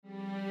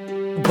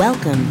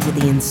Welcome to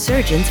the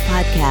Insurgents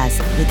Podcast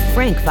with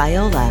Frank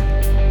Viola.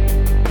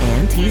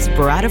 And he's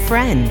brought a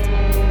friend.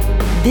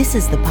 This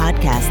is the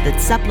podcast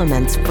that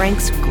supplements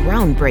Frank's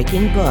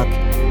groundbreaking book,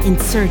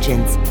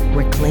 Insurgents,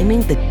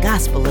 Reclaiming the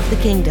Gospel of the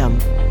Kingdom,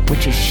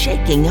 which is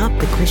shaking up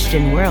the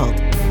Christian world.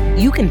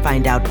 You can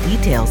find out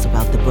details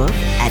about the book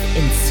at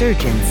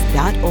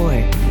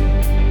insurgents.org.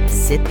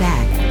 Sit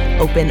back,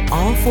 open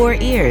all four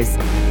ears,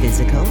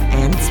 physical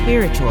and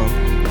spiritual,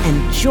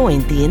 and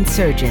join the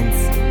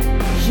Insurgents.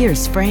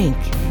 Here's Frank.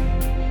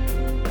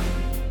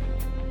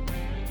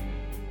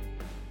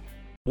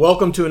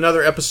 Welcome to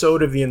another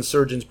episode of the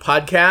Insurgents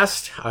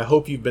Podcast. I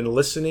hope you've been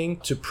listening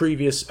to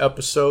previous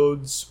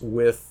episodes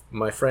with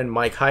my friend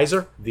Mike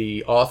Heiser,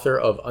 the author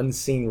of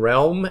Unseen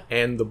Realm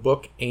and the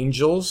book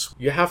Angels.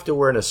 You have to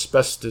wear an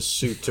asbestos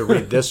suit to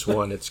read this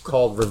one. It's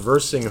called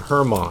Reversing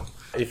Hermon.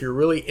 If you're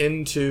really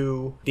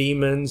into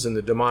demons and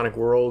the demonic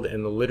world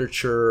and the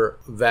literature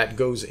that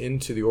goes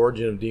into the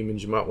origin of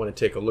demons, you might want to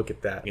take a look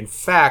at that. In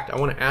fact, I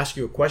want to ask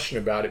you a question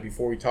about it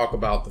before we talk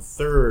about the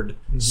third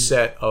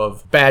set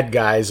of bad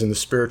guys in the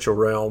spiritual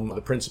realm,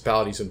 the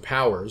Principalities and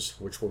Powers,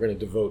 which we're going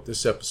to devote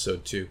this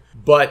episode to.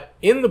 But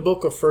in the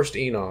book of First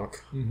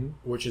Enoch,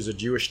 which is a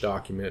Jewish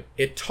document,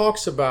 it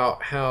talks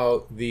about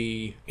how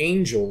the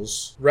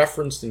angels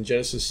referenced in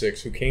Genesis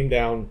 6 who came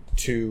down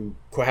to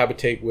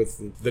cohabitate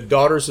with the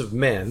daughters of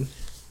men,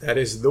 that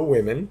is the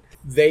women,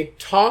 they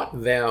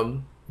taught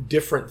them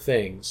different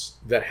things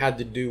that had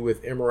to do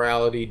with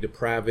immorality,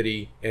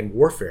 depravity, and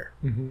warfare,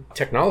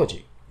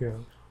 technology. Yeah.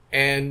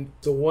 And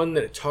the one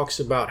that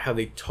talks about how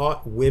they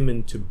taught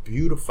women to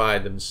beautify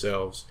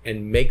themselves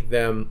and make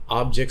them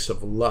objects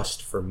of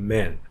lust for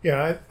men.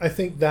 Yeah, I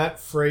think that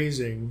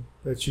phrasing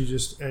that you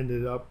just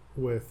ended up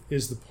with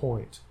is the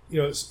point.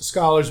 You know,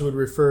 scholars would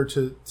refer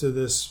to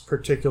this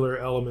particular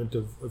element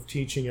of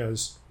teaching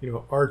as,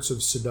 arts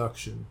of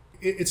seduction.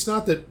 It's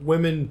not that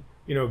women,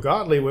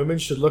 godly women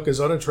should look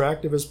as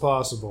unattractive as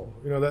possible.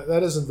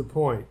 That isn't the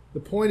point. The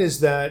point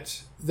is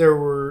that there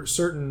were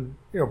certain,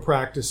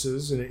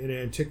 practices in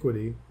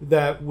antiquity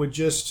that would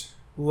just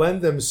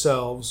lend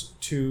themselves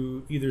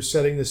to either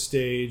setting the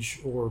stage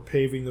or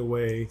paving the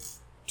way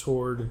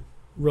toward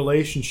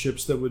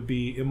relationships that would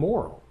be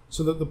immoral.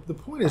 So the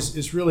point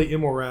is really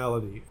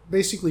immorality,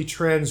 basically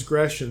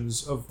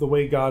transgressions of the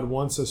way God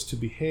wants us to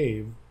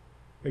behave,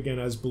 again,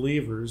 as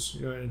believers,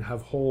 and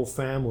have whole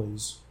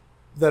families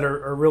that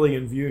are really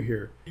in view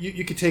here.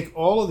 You could take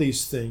all of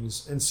these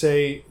things and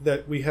say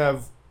that we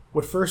have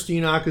what First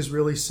Enoch is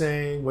really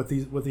saying, what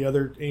the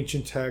other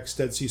ancient texts,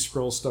 Dead Sea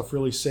Scrolls stuff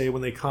really say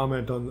when they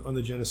comment on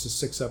the Genesis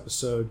 6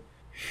 episode,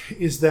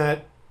 is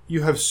that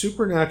you have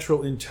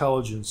supernatural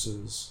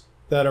intelligences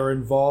that are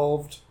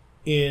involved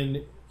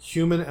in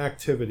human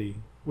activity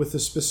with the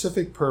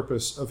specific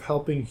purpose of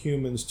helping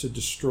humans to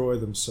destroy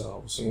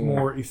themselves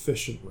more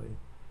efficiently.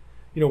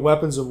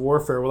 Weapons of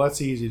warfare, well,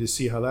 that's easy to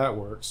see how that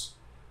works.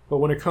 But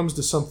when it comes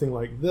to something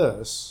like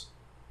this,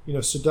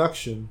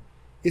 seduction,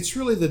 it's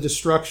really the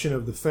destruction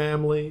of the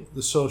family,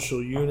 the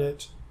social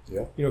unit,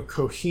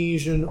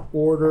 cohesion,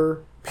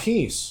 order,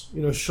 peace,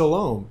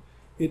 shalom.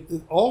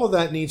 All of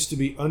that needs to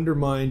be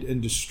undermined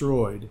and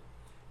destroyed.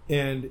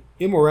 And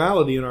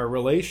immorality in our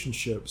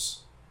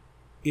relationships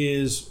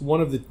is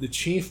one of the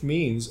chief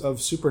means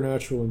of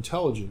supernatural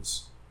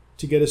intelligence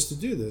to get us to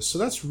do this. So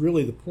that's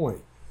really the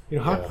point.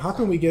 How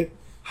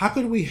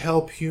can we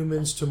help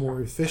humans to more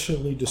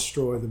efficiently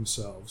destroy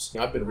themselves?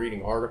 I've been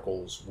reading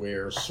articles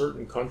where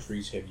certain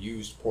countries have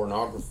used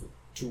pornography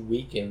to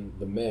weaken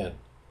the men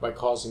by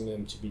causing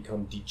them to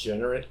become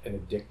degenerate and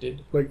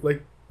addicted. Like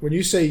when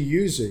you say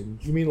using,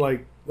 you mean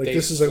like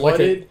this is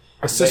like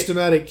a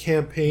systematic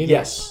campaign?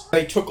 Yes.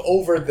 They took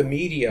over the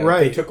media.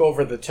 Right. They took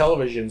over the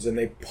televisions and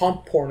they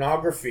pump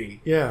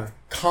pornography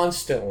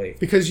constantly.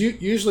 Because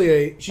usually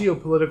a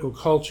geopolitical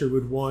culture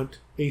would want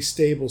a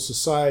stable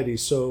society.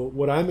 So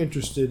what I'm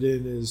interested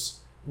in is,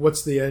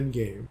 what's the end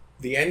game?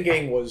 The end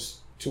game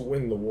was to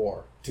win the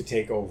war, to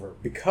take over.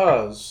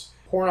 Because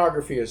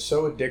pornography is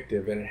so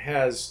addictive and it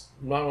has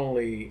not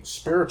only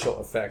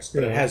spiritual effects,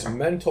 but it has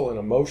mental and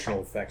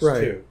emotional effects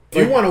too. If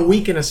you want to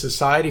weaken a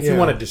society, if you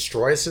want to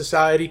destroy a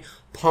society,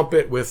 pump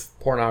it with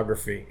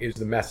pornography is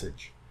the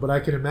message. But I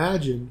can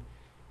imagine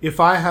if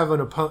I have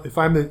if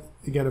I'm the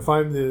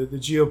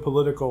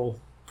geopolitical,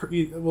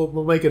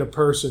 we'll make it a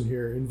person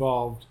here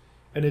involved,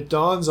 and it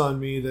dawns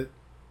on me that,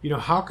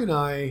 how can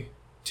I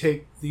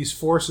take these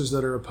forces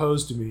that are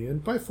opposed to me,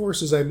 and by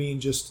forces I mean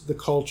just the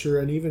culture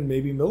and even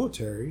maybe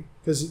military,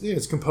 because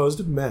it's composed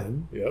of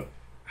men. Yep.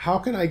 How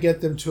can I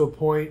get them to a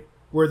point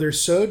where they're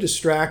so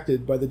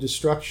distracted by the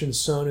destruction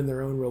sown in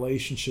their own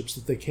relationships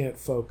that they can't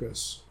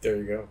focus? There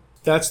you go.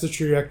 That's the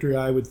trajectory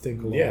I would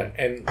think along. Yeah,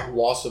 and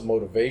loss of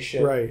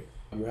motivation. Right.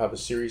 You have a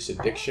serious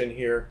addiction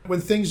here.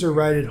 When things are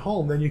right at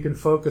home, then you can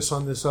focus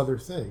on this other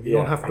thing. You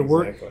don't have to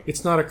work.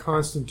 It's not a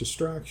constant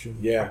distraction.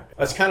 Yeah.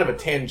 That's kind of a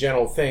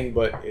tangential thing,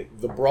 but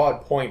the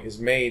broad point is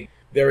made.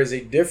 There is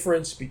a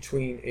difference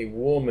between a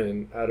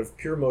woman out of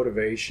pure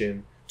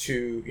motivation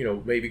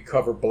to, maybe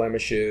cover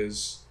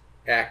blemishes,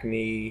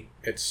 acne,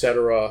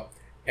 etc.,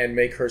 and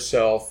make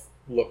herself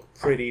look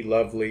pretty,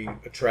 lovely,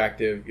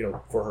 attractive,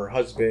 for her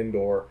husband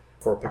or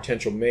for a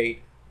potential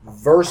mate,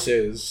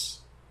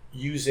 versus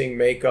using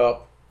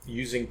makeup,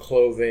 using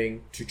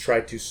clothing to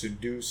try to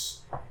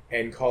seduce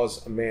and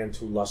cause a man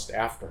to lust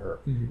after her.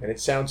 And it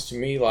sounds to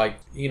me like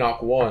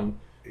Enoch 1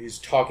 is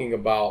talking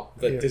about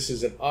that this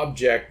is an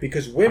object,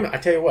 because women, I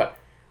tell you what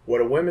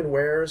a woman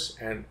wears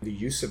and the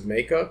use of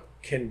makeup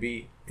can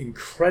be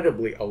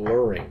incredibly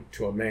alluring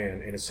to a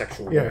man in a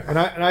sexual way. Yeah,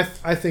 and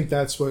I think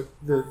that's what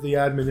the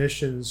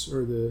admonitions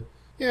or the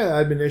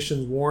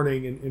admonitions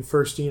warning in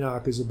First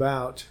Enoch is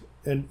about,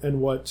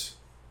 and what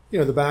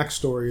the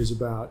backstory is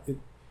about.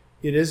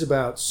 It is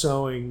about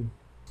sowing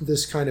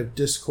this kind of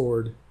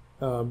discord,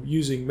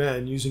 using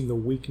the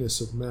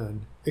weakness of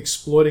men,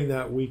 exploiting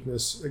that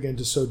weakness again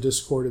to sow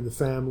discord in the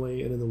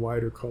family and in the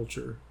wider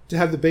culture, to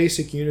have the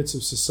basic units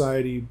of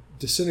society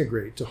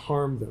disintegrate, to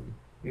harm them,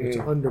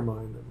 to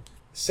undermine them.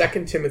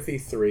 2 Timothy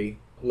 3,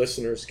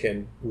 listeners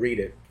can read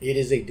it. It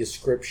is a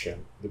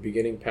description, the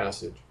beginning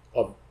passage,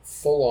 of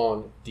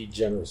full-on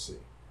degeneracy.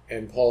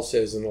 And Paul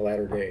says in the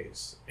latter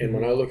days. And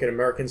when I look at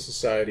American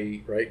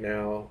society right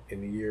now in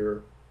the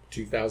year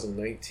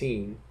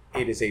 2019,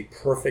 it is a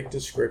perfect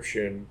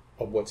description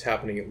of what's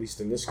happening, at least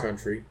in this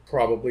country,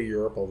 probably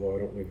Europe, although I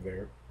don't live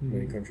there,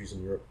 many countries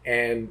in Europe.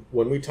 And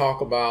when we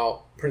talk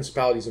about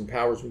principalities and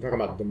powers, we talk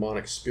about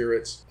demonic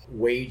spirits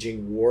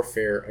waging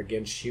warfare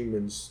against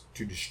humans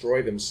to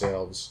destroy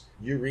themselves.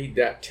 You read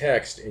that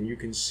text and you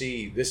can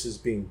see this is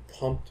being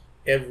pumped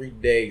every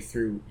day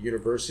through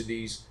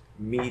universities,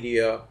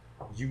 media,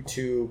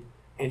 YouTube,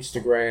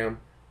 Instagram,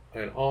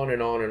 and on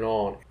and on and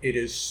on. It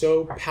is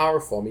so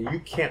powerful. I mean, you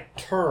can't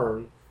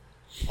turn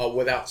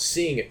without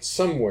seeing it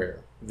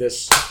somewhere.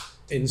 This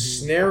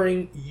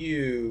ensnaring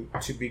you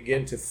to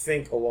begin to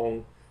think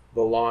along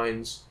the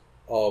lines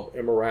of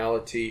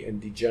immorality and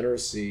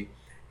degeneracy,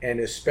 and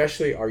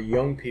especially our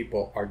young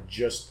people are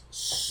just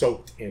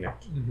soaked in it.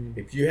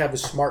 If you have a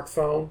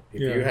smartphone,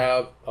 if you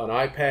have an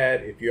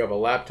iPad, if you have a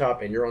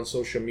laptop and you're on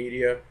social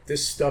media,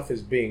 this stuff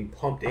is being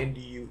pumped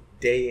into you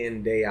day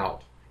in, day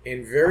out.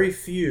 And very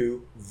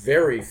few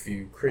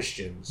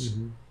Christians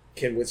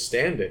can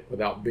withstand it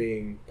without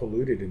being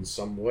polluted in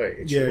some way.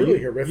 It's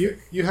really horrific.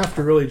 You have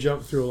to really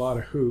jump through a lot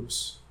of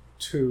hoops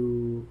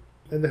and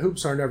the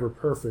hoops are never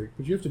perfect,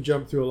 but you have to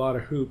jump through a lot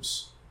of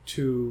hoops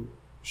to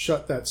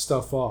shut that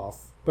stuff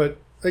off. But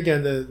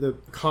again, the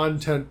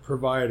content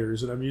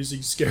providers, and I'm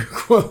using scare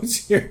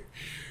quotes here,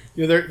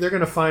 they're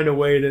going to find a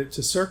way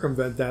to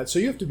circumvent that. So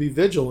you have to be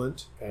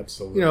vigilant.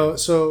 Absolutely.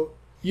 So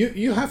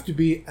you have to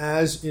be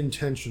as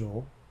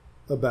intentional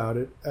about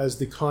it as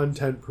the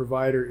content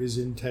provider is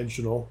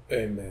intentional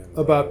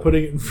about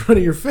putting it in front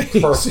of your face.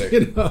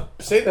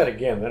 Perfect. Say that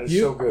again. That is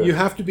so good. You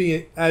have to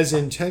be as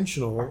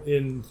intentional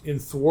in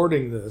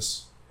thwarting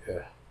this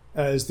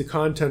as the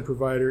content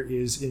provider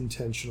is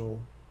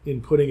intentional in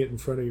putting it in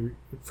front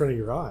of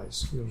your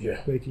eyes,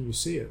 making you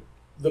see it.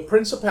 The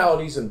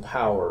principalities and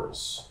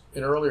powers.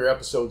 In earlier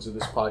episodes of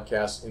this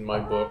podcast, in my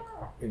book,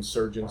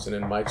 Insurgents, and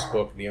in Mike's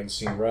book, The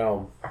Unseen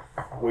Realm,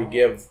 we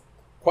give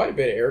quite a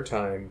bit of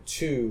airtime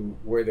to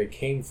where they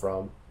came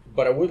from,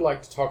 but I would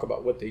like to talk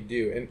about what they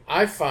do. And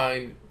I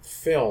find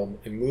film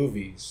and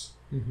movies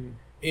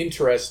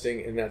interesting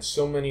in that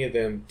so many of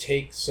them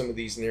take some of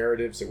these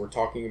narratives that we're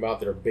talking about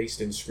that are based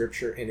in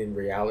scripture and in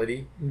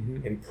reality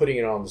and putting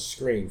it on the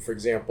screen. For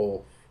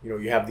example,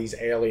 you have these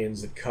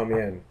aliens that come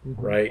in,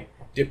 right,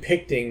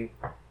 depicting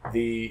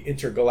the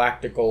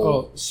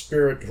intergalactical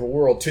spiritual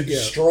world to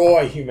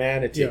destroy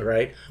humanity,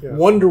 right? Yeah.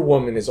 Wonder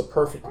Woman is a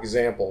perfect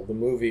example. The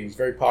movie was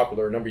very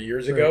popular a number of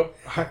years ago,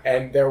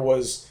 and there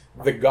was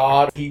the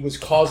god, he was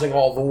causing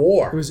all the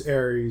war. It was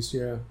Ares,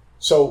 yeah.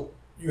 So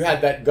you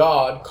had that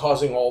god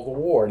causing all the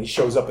war, and he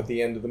shows up at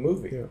the end of the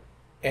movie. Yeah.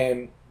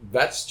 And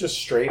that's just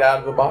straight out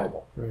of the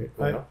Bible. Right.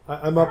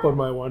 I'm up on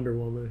my Wonder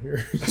Woman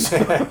here.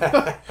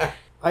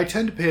 I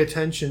tend to pay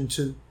attention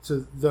to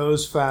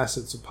those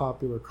facets of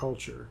popular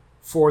culture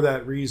for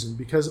that reason,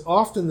 because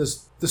often the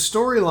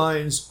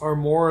storylines are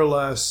more or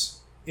less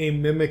a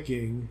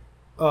mimicking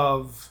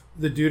of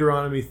the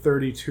Deuteronomy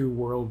 32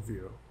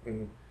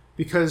 worldview.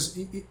 Because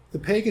the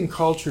pagan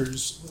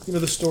cultures,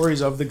 the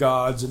stories of the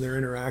gods and their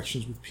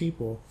interactions with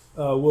people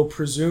will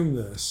presume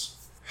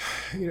this.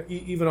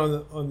 Even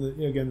on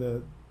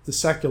the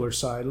secular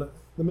side.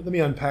 Let me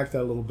unpack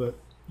that a little bit.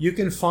 You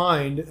can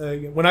find,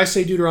 when I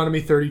say Deuteronomy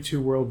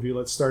 32 worldview,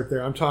 let's start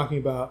there. I'm talking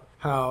about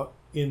how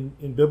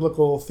in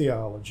biblical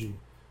theology,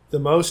 the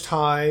Most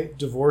High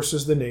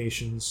divorces the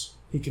nations.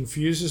 He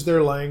confuses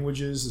their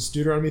languages. It's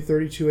Deuteronomy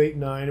 32, 8,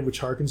 9,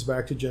 which harkens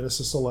back to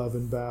Genesis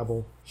 11,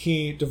 Babel.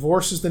 He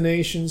divorces the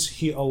nations.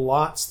 He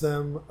allots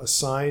them,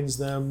 assigns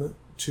them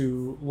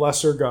to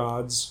lesser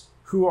gods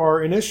who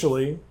are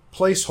initially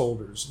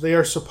placeholders. They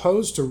are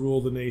supposed to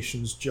rule the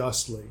nations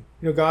justly.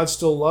 God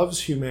still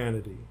loves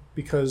humanity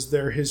because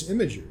they're his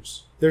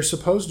imagers. They're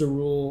supposed to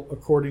rule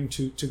according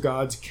to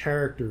God's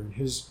character and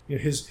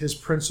his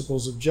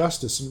principles of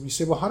justice. And we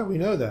say, well, how do we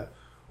know that?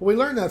 Well, we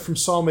learned that from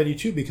Psalm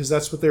 82 because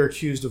that's what they're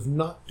accused of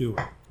not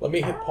doing. Let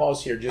me hit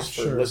pause here just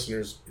for Sure.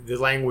 listeners. The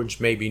language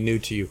may be new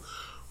to you.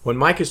 When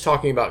Mike is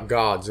talking about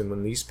gods, and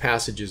when these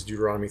passages,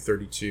 Deuteronomy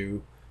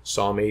 32,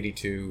 Psalm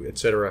 82,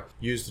 etc.,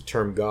 use the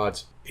term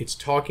gods, it's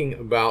talking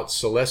about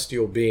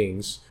celestial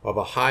beings of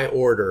a high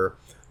order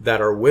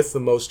that are with the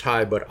Most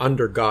High but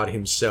under God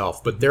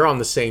himself. But they're on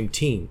the same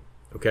team,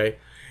 okay?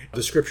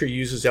 The scripture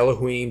uses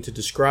Elohim to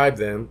describe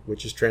them,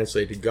 which is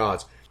translated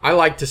gods. I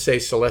like to say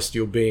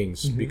celestial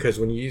beings because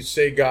when you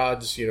say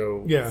gods,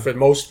 for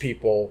most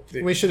people...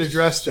 We should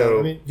address that.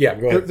 I mean,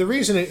 go ahead. The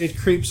reason it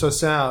creeps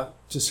us out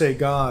to say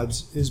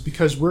gods is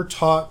because we're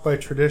taught by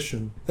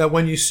tradition that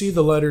when you see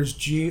the letters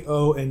G,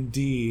 O, and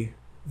D,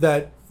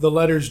 that the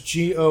letters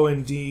G, O,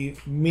 and D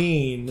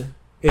mean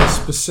a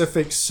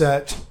specific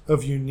set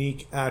of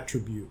unique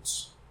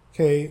attributes.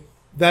 Okay?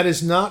 That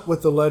is not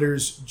what the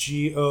letters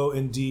G, O,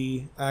 and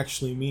D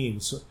actually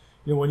mean. So,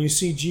 when you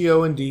see G,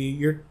 O, and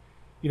D,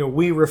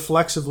 we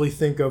reflexively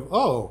think of,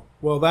 oh,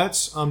 well,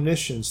 that's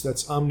omniscience,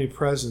 that's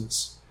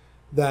omnipresence,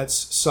 that's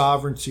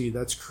sovereignty,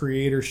 that's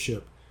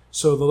creatorship.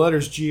 So the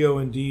letters G, O,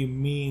 and D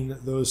mean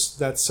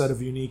that set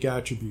of unique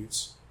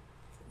attributes.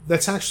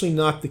 That's actually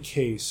not the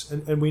case.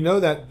 And we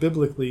know that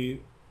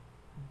biblically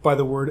by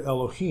the word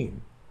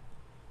Elohim.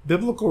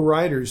 Biblical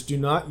writers do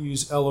not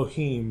use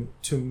Elohim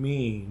to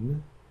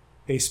mean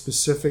a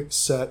specific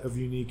set of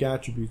unique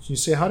attributes. You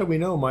say, how do we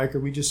know, Mike? Are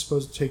we just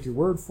supposed to take your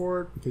word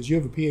for it because you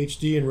have a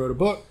PhD and wrote a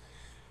book?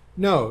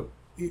 No.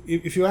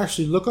 If you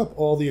actually look up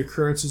all the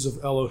occurrences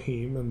of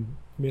Elohim, and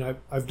I mean,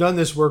 I've done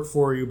this work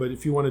for you, but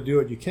if you want to do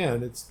it, you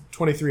can. It's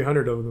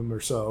 2,300 of them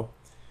or so.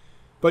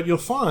 But you'll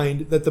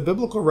find that the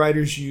biblical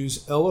writers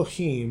use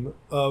Elohim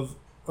of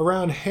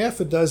around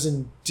half a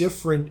dozen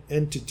different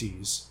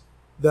entities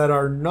that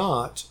are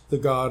not the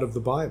God of the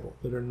Bible,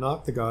 that are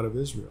not the God of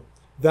Israel.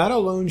 That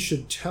alone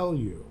should tell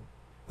you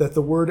that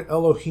the word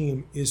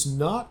Elohim is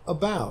not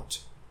about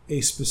a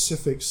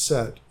specific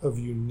set of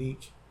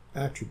unique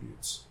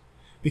attributes.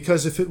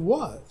 Because if it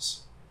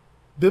was,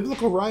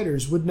 biblical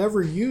writers would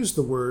never use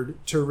the word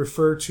to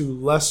refer to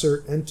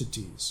lesser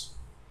entities.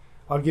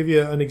 I'll give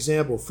you an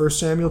example. 1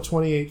 Samuel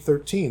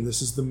 28:13.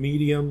 This is the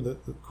medium, the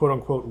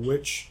quote-unquote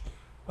witch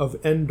of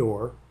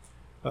Endor.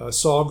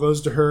 Saul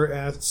goes to her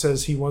and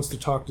says he wants to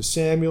talk to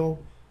Samuel.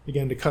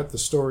 Again, to cut the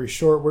story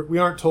short, we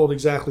aren't told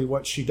exactly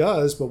what she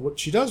does, but what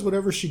she does,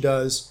 whatever she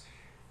does,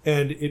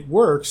 and it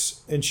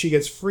works, and she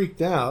gets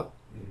freaked out,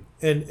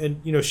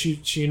 and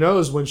she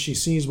knows when she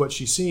sees what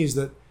she sees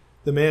that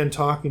the man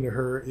talking to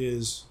her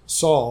is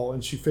Saul,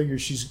 and she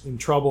figures she's in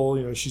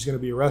trouble. She's going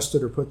to be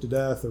arrested or put to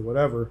death or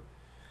whatever.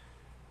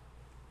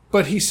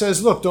 But he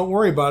says, "Look, don't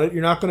worry about it.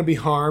 You're not going to be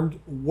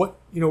harmed. What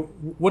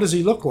does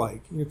he look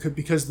like?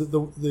 Because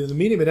the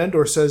medium at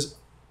Endor says,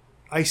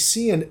 I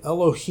see an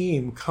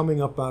Elohim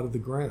coming up out of the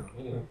ground."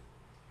 Mm-hmm.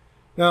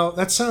 Now,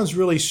 that sounds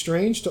really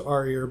strange to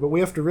our ear, but we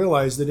have to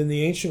realize that in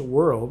the ancient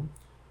world,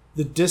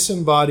 the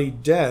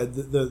disembodied dead,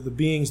 the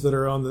beings that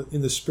are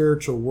in the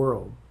spiritual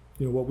world,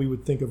 what we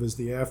would think of as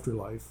the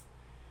afterlife,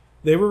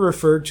 they were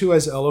referred to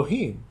as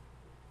Elohim,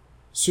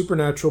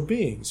 supernatural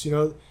beings.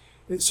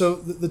 So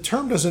the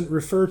term doesn't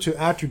refer to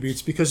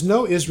attributes because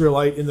no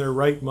Israelite in their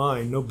right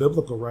mind, no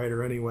biblical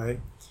writer anyway,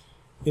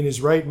 in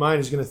his right mind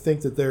is going to think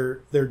that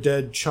their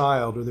dead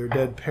child or their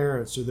dead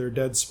parents or their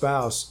dead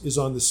spouse is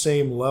on the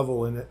same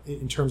level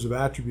in terms of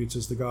attributes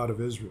as the God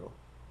of Israel.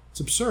 It's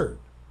absurd.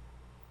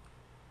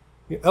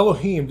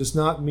 Elohim does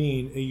not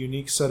mean a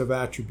unique set of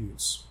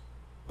attributes,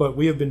 but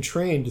we have been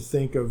trained to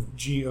think of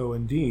G, O,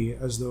 and D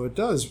as though it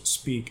does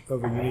speak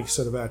of a unique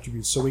set of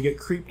attributes. So we get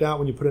creeped out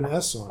when you put an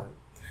S on it.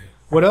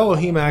 What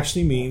Elohim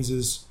actually means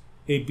is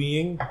a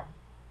being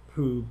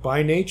who,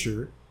 by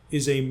nature,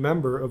 is a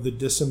member of the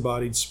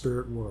disembodied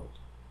spirit world.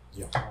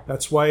 Yeah.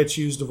 That's why it's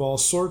used of all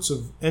sorts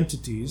of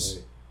entities,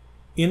 right,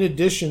 in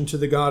addition to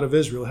the God of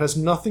Israel. It has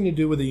nothing to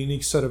do with a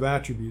unique set of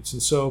attributes.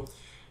 And so,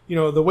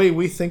 the way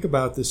we think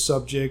about this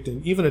subject,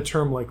 and even a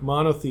term like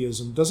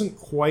monotheism, doesn't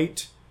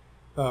quite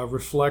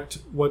reflect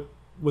what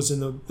was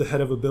in the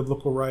head of a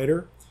biblical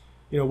writer.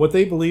 What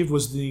they believed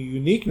was the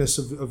uniqueness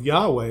of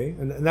Yahweh,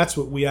 and that's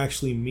what we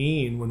actually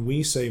mean when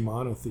we say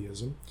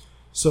monotheism.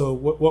 So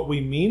what we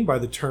mean by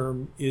the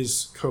term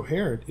is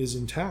coherent, is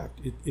intact.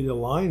 It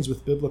aligns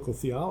with biblical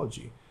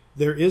theology.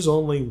 There is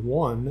only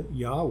one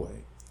Yahweh.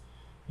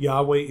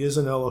 Yahweh is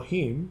an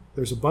Elohim.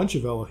 There's a bunch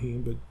of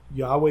Elohim, but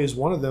Yahweh is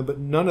one of them, but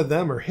none of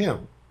them are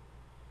him.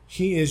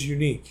 He is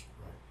unique.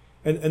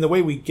 And the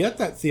way we get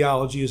that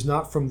theology is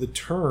not from the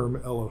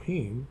term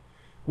Elohim.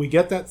 We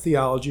get that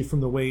theology from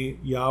the way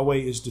Yahweh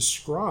is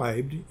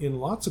described in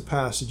lots of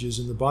passages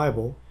in the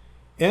Bible,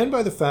 and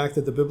by the fact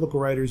that the biblical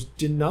writers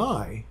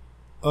deny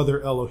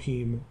other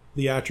Elohim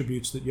the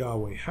attributes that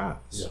Yahweh has.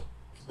 Yeah.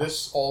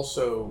 This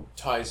also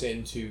ties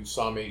into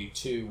Psalm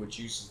 82, which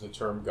uses the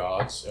term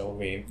gods,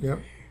 Elohim. Yep.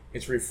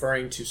 It's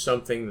referring to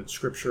something that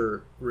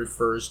Scripture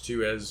refers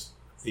to as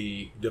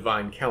the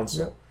divine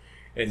council. Yep.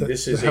 And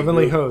this is the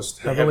heavenly a group, host,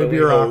 heavenly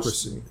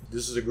bureaucracy. Host.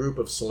 This is a group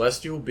of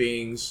celestial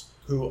beings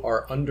who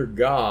are under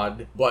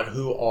God, but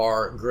who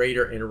are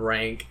greater in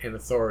rank and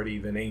authority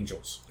than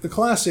angels. The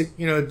classic,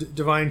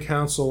 divine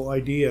council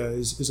idea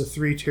is a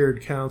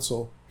three-tiered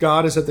council.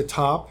 God is at the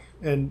top,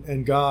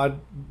 and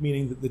God,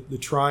 meaning the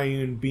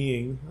triune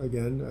being,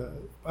 again.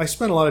 I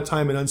spent a lot of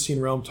time in Unseen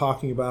Realm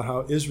talking about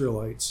how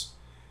Israelites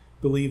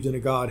believed in a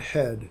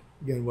Godhead,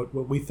 again, what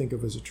we think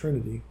of as a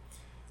Trinity.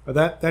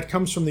 That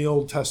comes from the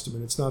Old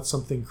Testament. It's not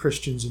something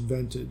Christians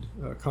invented,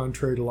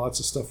 contrary to lots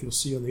of stuff you'll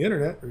see on the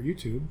internet or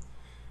YouTube.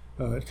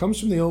 It comes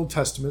from the Old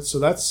Testament, so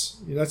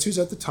that's who's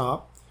at the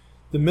top.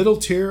 The middle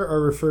tier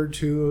are referred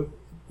to,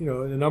 in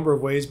a number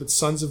of ways, but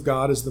sons of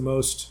God is the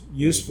most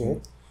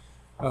useful,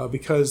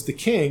 because the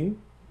king,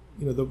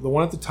 the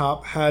one at the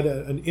top, had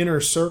an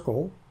inner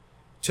circle,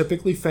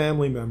 typically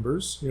family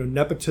members.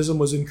 Nepotism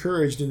was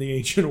encouraged in the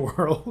ancient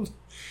world.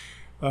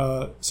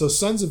 So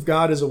sons of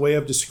God is a way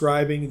of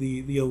describing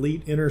the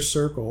elite inner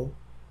circle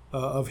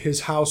of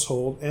his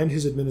household and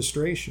his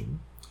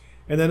administration.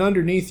 And then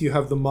underneath you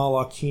have the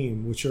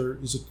malachim, which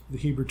is the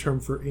Hebrew term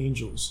for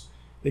angels.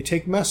 They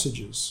take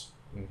messages.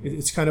 Mm-hmm.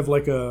 It's kind of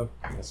like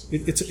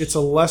it's a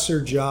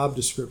lesser job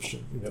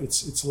description. Yep.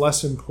 It's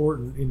less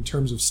important in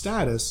terms of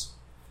status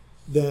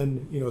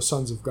than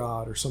sons of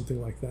God or something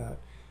like that.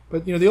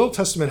 But the Old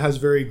Testament has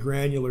very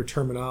granular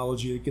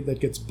terminology that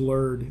gets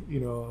blurred,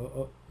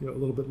 a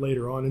little bit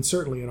later on, and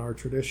certainly in our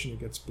tradition it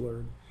gets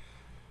blurred.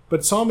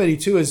 But Psalm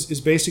 82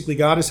 is basically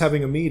God is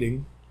having a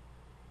meeting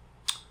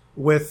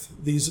with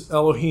these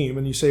Elohim,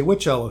 and you say,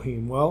 which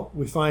Elohim? Well,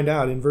 we find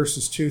out in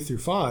verses 2 through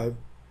 5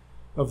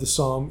 of the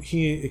Psalm,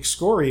 he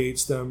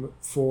excoriates them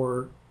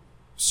for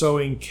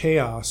sowing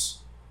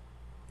chaos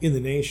in the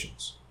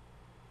nations.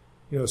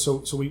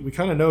 So we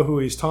kind of know who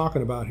he's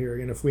talking about here.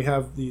 And if we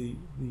have the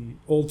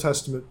Old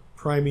Testament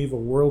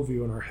primeval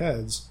worldview in our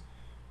heads,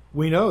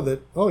 we know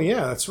that, oh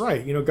yeah, that's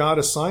right. God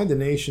assigned the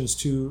nations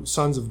to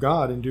sons of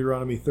God in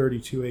Deuteronomy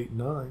 32, 8, and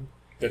 9.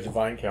 The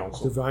divine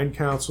council. Divine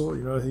council.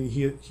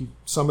 He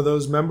some of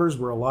those members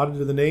were allotted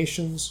to the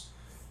nations,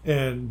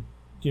 and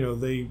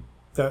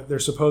they're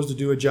supposed to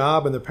do a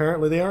job, and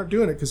apparently they aren't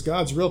doing it because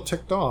God's real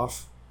ticked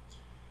off.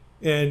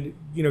 And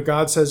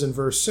God says in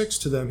verse 6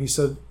 to them, He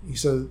said,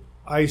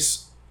 I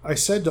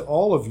said to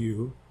all of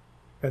you,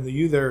 and the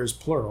you there is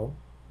plural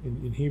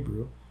in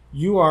Hebrew,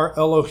 you are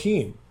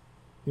Elohim.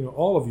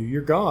 All of you,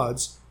 you're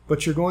gods,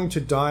 but you're going to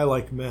die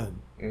like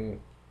men. Mm.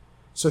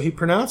 So he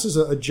pronounces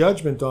a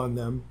judgment on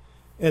them.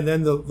 And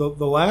then the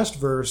last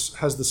verse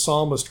has the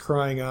psalmist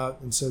crying out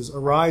and says,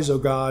 arise, O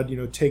God,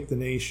 take the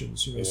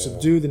nations,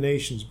 subdue the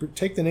nations,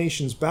 take the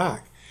nations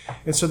back.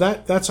 And so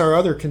that's our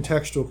other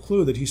contextual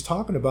clue that he's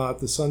talking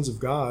about the sons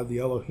of God, the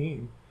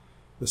Elohim,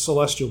 the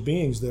celestial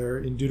beings there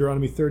in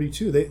Deuteronomy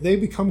 32. They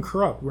become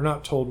corrupt. We're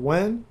not told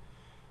when,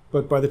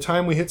 but by the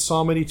time we hit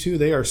Psalm 82,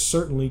 they are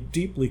certainly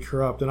deeply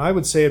corrupt. And I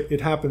would say it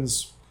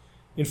happens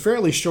in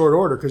fairly short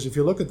order, because if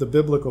you look at the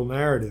biblical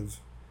narrative,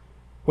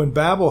 when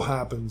Babel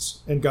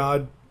happens and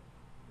God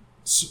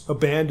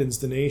abandons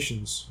the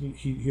nations,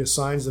 he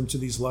assigns them to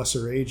these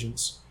lesser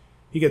agents,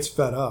 he gets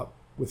fed up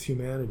with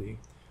humanity.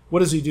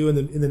 What does he do in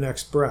the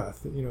next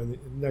breath, in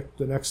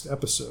the next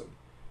episode?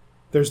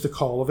 There's the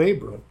call of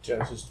Abram.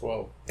 Genesis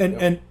 12.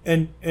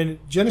 And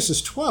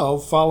Genesis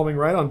 12, following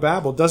right on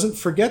Babel, doesn't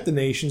forget the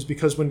nations,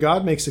 because when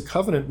God makes a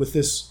covenant with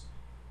this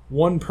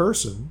one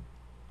person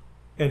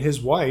and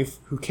his wife,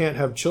 who can't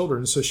have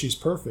children, so she's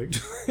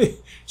perfect,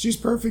 she's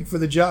perfect for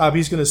the job,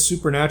 he's going to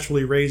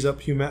supernaturally raise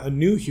up a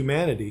new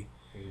humanity,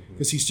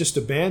 because he's just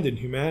abandoned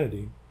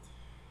humanity.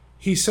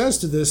 He says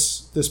to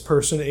this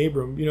person,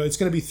 Abram, it's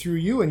going to be through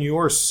you and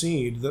your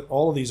seed that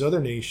all of these other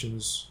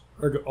nations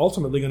are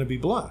ultimately going to be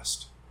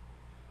blessed.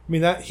 I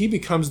mean, that he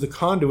becomes the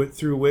conduit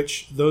through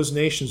which those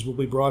nations will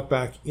be brought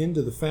back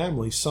into the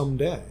family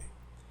someday.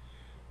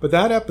 But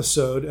that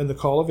episode and the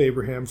call of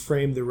Abraham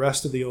frame the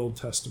rest of the Old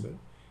Testament.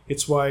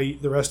 It's why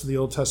the rest of the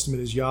Old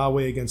Testament is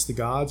Yahweh against the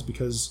gods,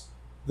 because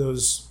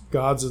those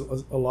gods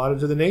allotted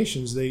to the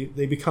nations, they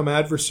become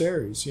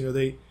adversaries.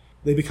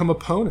 They become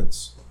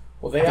opponents.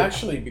 Well, they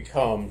actually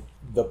become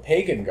the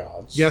pagan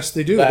gods. Yes,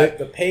 they do. That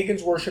the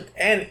pagans worshipped,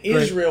 and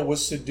Israel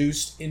was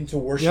seduced into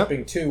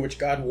worshiping too, which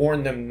God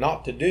warned them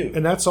not to do.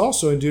 And that's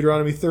also in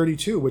Deuteronomy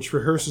 32, which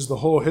rehearses the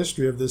whole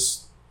history of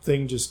this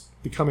thing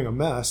just becoming a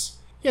mess.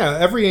 Yeah,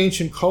 every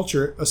ancient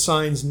culture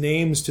assigns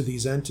names to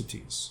these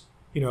entities.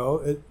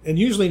 And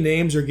usually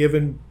names are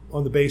given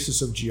on the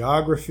basis of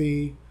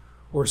geography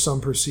or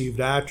some perceived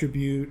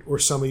attribute or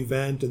some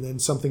event, and then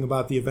something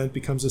about the event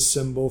becomes a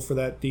symbol for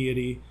that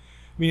deity.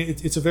 I mean,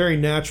 it's a very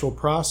natural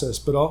process,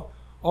 but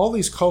all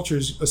these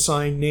cultures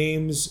assign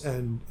names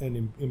and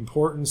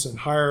importance and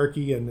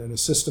hierarchy and a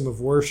system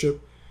of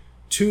worship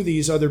to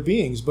these other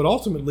beings. But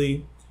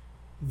ultimately,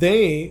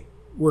 they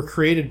were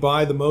created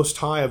by the Most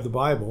High of the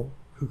Bible,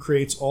 who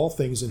creates all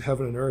things in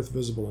heaven and earth,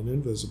 visible and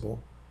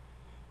invisible.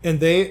 And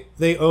they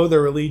owe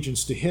their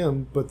allegiance to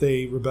him, but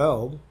they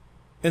rebelled.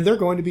 And they're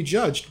going to be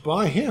judged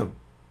by him,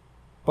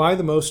 by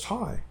the Most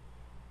High.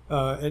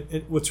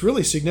 And what's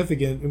really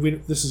significant,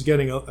 and this is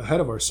getting ahead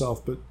of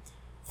ourselves, but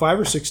 5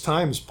 or 6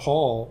 times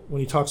Paul, when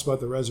he talks about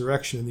the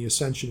resurrection and the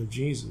ascension of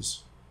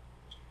Jesus,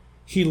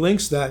 he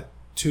links that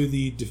to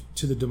the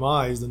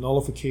demise, the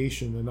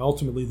nullification, and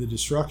ultimately the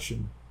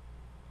destruction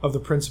of the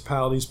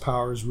principalities,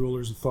 powers,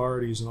 rulers,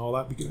 authorities, and all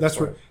that.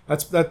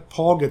 Because that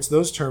Paul gets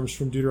those terms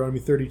from Deuteronomy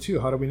 32.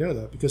 How do we know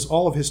that? Because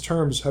all of his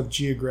terms have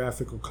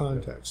geographical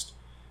context.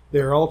 They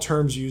are all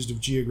terms used of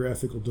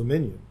geographical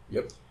dominion.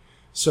 Yep.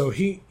 So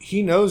he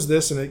knows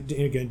this, and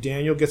again,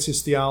 Daniel gets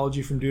his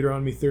theology from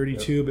Deuteronomy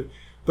 32. Yep.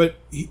 But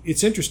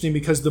it's interesting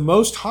because the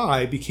Most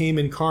High became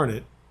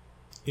incarnate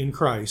in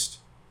Christ,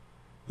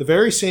 the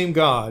very same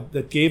God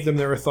that gave them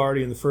their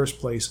authority in the first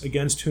place,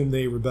 against whom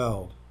they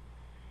rebelled.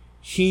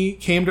 He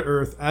came to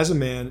earth as a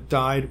man,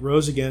 died,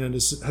 rose again, and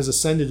has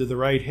ascended to the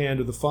right hand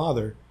of the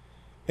Father,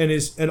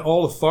 and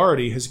all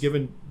authority has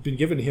been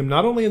given to him,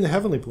 not only in the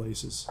heavenly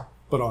places,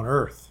 but on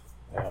earth.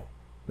 Yeah.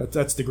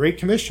 That's the Great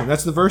Commission.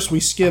 That's the verse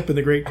we skip in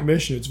the Great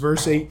Commission. It's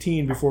verse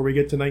 18 before we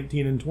get to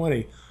 19 and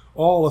 20.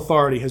 All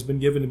authority has been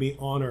given to me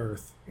on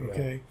earth.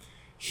 Okay, yeah.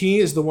 He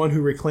is the one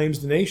who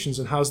reclaims the nations,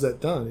 and how's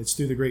that done? It's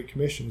through the Great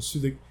Commission. It's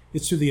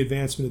through the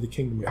advancement of the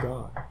kingdom of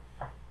God.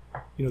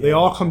 They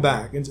all come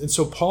back, and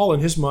so Paul, in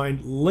his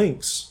mind,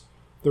 links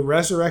the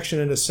resurrection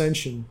and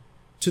ascension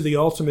to the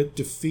ultimate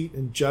defeat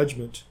and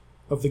judgment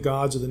of the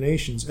gods of the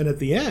nations. And at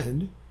the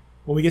end,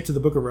 when we get to the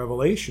book of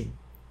Revelation,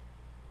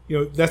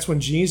 that's when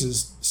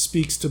Jesus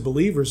speaks to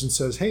believers and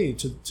says, "Hey,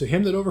 to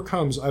him that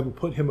overcomes, I will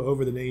put him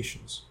over the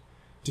nations.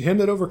 To him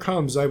that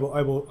overcomes, I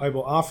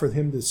will offer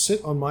him to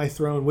sit on my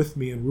throne with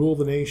me and rule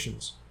the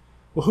nations."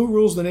 Well, who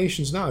rules the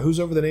nations now? Who's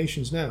over the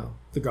nations now?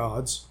 The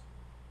gods,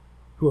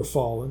 who are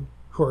fallen,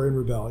 who are in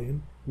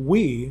rebellion.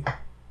 We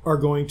are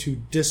going to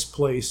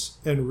displace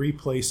and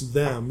replace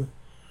them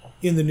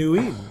in the new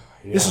Eden.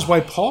 Yeah. This is why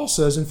Paul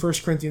says in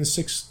 1 Corinthians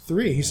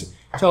 6:3, he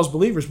tells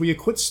believers, will you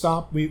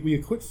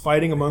quit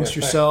fighting amongst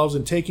yourselves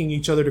and taking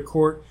each other to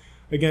court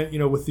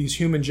again, with these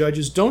human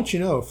judges? Don't you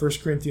know, 1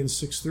 Corinthians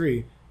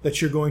 6:3,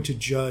 that you're going to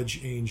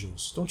judge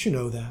angels? Don't you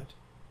know that?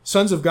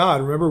 Sons of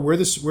God, remember, we're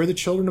the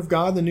children of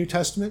God in the New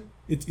Testament.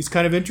 It's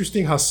kind of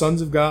interesting how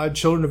sons of God,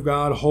 children of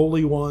God,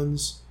 holy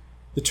ones,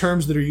 the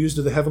terms that are used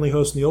of the heavenly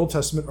host in the Old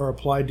Testament are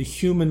applied to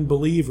human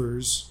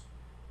believers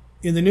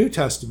in the New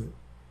Testament.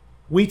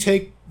 We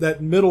take that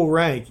middle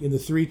rank in the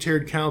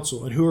 3-tiered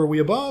council, and who are we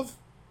above?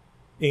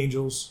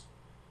 Angels.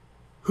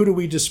 Who do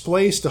we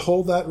displace to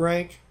hold that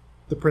rank?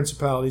 The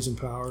principalities and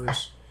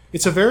powers.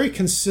 It's a very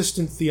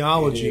consistent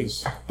theology,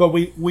 but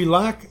we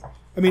lack...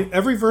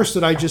 every verse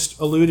that I just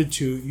alluded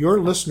to, your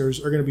listeners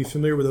are going to be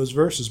familiar with those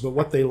verses, but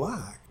what they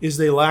lack is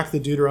they lack the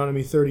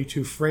Deuteronomy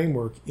 32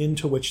 framework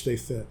into which they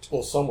fit.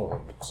 Well, some of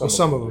them.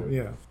 Some of them,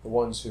 yeah. The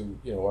ones who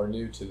are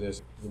new to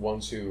this, the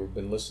ones who have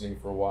been listening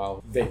for a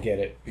while, they get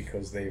it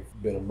because they've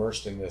been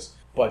immersed in this.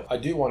 But I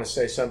do want to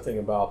say something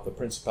about the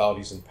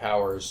principalities and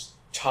powers,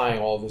 tying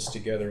all this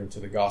together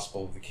into the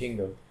gospel of the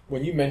kingdom.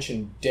 When you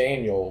mentioned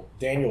Daniel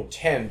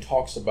 10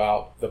 talks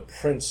about the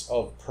prince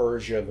of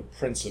Persia, the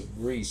prince of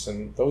Greece,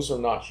 and those are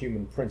not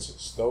human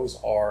princes. Those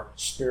are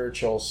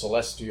spiritual,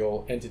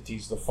 celestial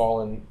entities, the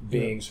fallen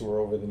beings who are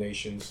over the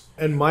nations.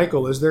 And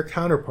Michael is their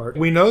counterpart.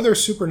 We know they're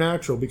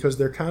supernatural because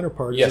their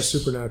counterpart is a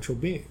supernatural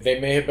being. They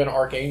may have been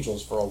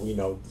archangels for all we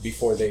know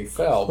before they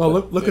fell. Well,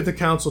 look at the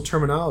council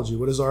terminology.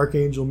 What does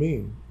archangel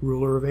mean?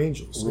 Ruler of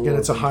angels. Again,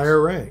 it's a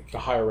higher rank. A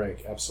higher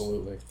rank,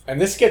 absolutely.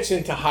 And this gets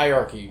into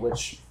hierarchy,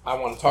 which I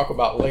want to talk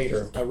about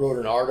later. I wrote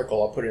an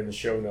article, I'll put it in the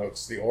show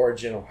notes, The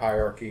Origin of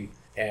Hierarchy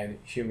and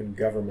Human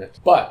Government.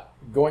 But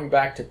going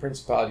back to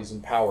principalities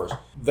and powers,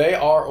 they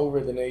are over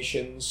the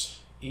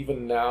nations.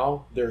 Even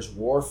now, there's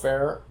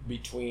warfare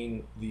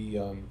between the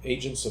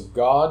agents of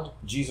God,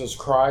 Jesus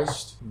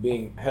Christ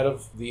being head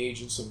of the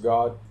agents of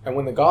God. And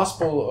when the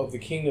gospel of the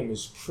kingdom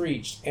is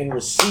preached and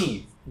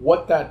received,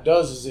 what that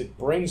does is it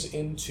brings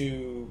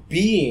into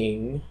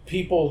being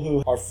people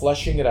who are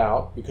fleshing it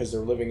out because they're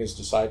living as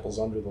disciples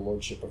under the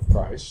lordship of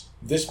Christ.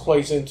 This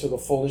plays into the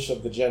fullness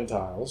of the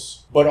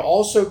Gentiles, but it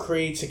also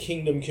creates a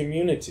kingdom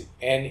community.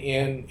 And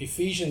in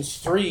Ephesians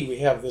 3, we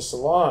have this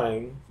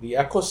line, the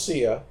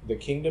ecclesia, the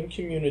kingdom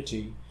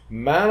community,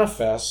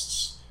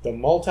 manifests the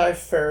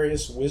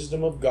multifarious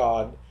wisdom of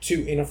God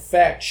to, in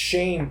effect,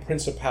 shame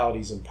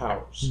principalities and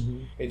powers.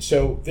 Mm-hmm. And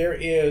so there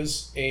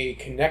is a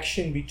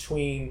connection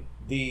between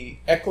the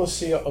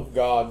ecclesia of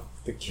God,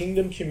 the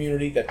kingdom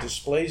community that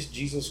displays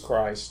Jesus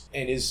Christ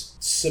and is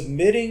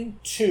submitting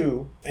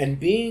to and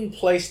being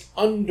placed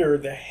under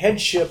the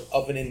headship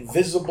of an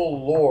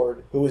invisible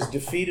Lord who has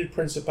defeated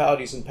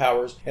principalities and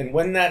powers. And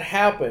when that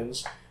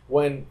happens,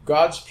 when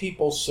God's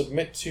people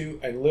submit to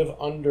and live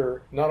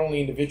under, not only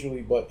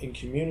individually but in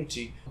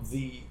community,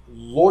 the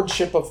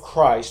lordship of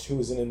Christ, who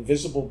is an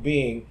invisible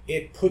being,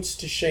 it puts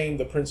to shame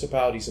the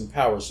principalities and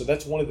powers. So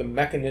that's one of the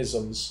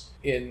mechanisms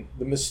in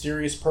the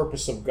mysterious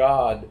purpose of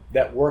God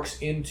that works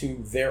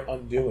into their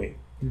undoing.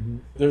 Mm-hmm.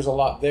 There's a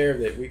lot there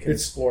that we can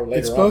explore later on.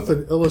 It's both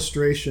an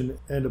illustration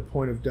and a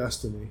point of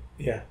destiny.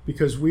 Yeah.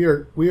 Because we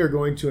are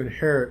going to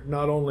inherit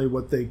not only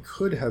what they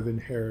could have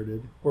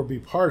inherited or be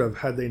part of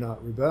had they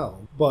not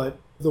rebelled, but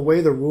the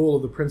way the rule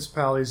of the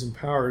principalities and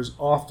powers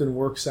often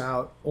works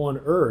out on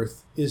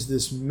earth is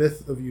this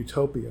myth of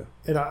utopia.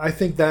 And I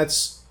think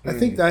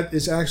that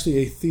is actually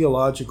a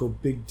theological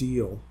big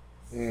deal.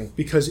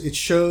 Because it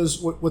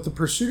shows what the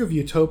pursuit of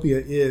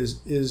utopia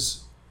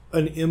is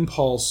an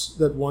impulse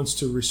that wants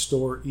to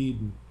restore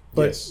Eden.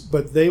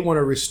 But they want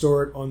to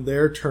restore it on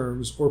their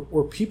terms,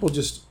 or people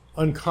just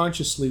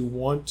unconsciously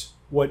want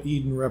what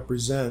Eden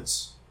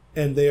represents,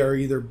 and they are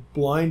either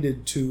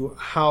blinded to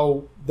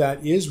how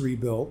that is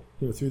rebuilt,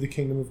 through the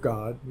kingdom of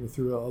God,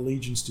 through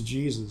allegiance to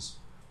Jesus,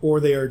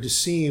 or they are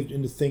deceived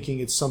into thinking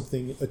it's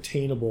something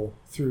attainable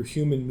through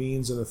human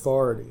means and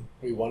authority.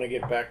 We want to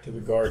get back to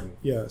the garden.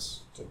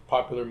 Yes. It's a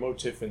popular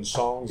motif in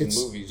songs and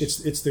movies. It's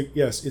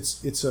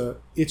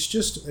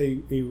just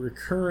a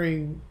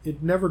recurring,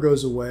 it never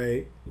goes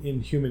away in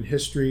human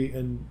history,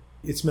 and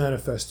it's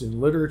manifest in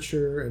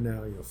literature and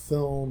now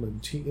film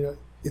and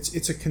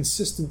it's a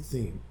consistent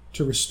theme.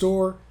 To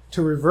restore,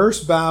 to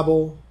reverse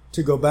Babel,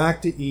 to go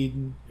back to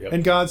Eden. Yep.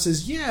 And God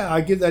says, yeah,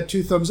 I give that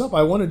 2 thumbs up.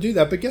 I want to do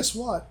that. But guess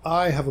what?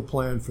 I have a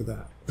plan for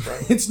that.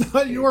 Right. It's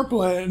not your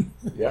plan.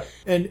 Yeah.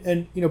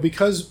 And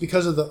because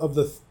of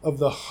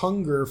the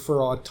hunger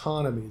for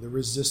autonomy, the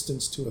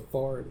resistance to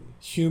authority,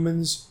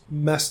 humans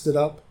messed it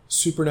up.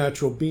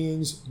 Supernatural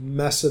beings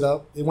mess it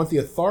up. They want the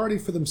authority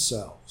for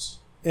themselves.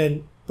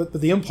 But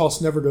the impulse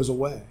never goes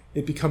away.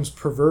 It becomes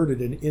perverted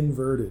and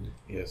inverted.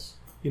 Yes.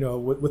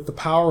 With the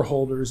power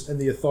holders and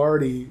the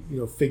authority,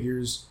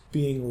 figures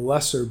being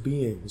lesser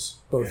beings,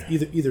 both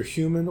either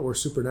human or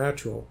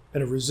supernatural,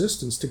 and a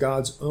resistance to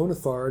God's own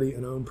authority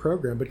and own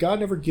program. But God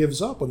never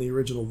gives up on the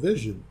original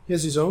vision. He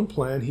has his own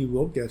plan. He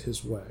will get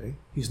his way.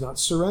 He's not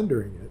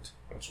surrendering it.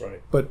 That's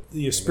right. But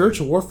the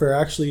spiritual warfare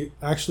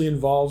actually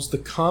involves the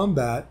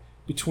combat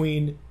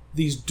between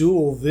these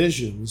dual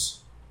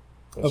visions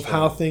of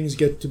how things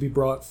get to be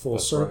brought full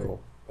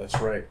circle. Right.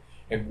 That's right.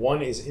 And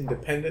one is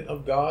independent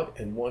of God,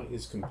 and one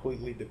is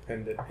completely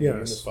dependent and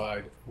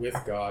unified with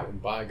God and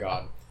by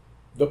God.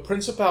 The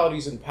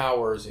principalities and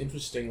powers,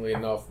 interestingly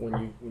enough,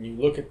 when you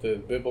look at the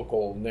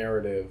biblical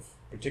narrative,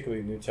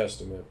 particularly the New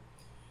Testament,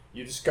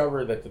 you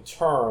discover that the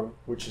term,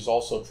 which is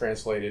also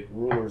translated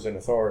rulers and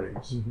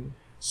authorities,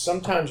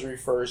 sometimes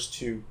refers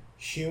to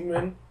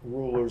human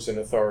rulers and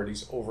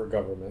authorities over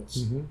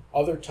governments.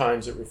 Other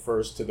times it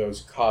refers to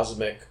those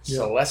cosmic,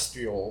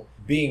 celestial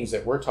beings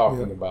that we're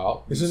talking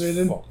about. Isn't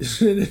it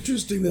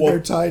interesting that they're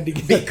tied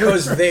together?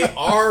 Because they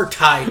are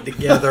tied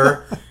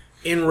together.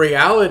 In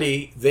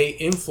reality, they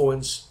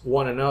influence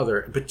one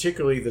another.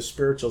 Particularly the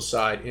spiritual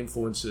side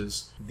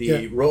influences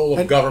the role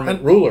of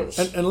government rulers.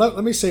 And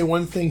let me say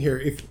one thing here.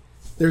 If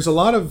there's a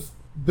lot of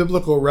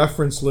biblical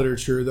reference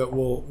literature that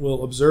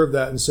will observe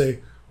that and say,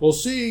 well,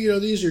 see,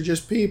 these are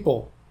just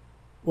people.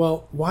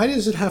 Well, why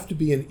does it have to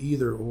be an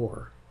either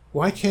or?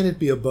 Why can't it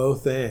be a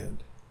both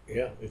and?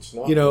 Yeah, it's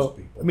not just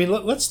people. I mean,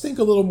 let's think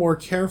a little more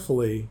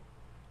carefully,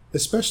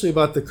 especially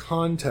about the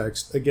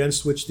context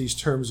against which these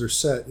terms are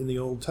set in the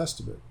Old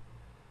Testament.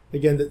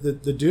 Again,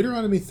 the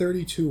Deuteronomy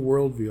 32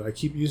 worldview, I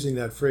keep using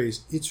that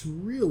phrase, it's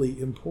really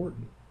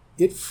important.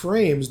 It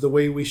frames the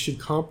way we should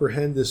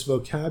comprehend this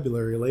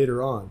vocabulary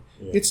later on.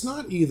 Yeah. It's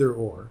not either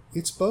or,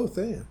 it's both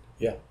and.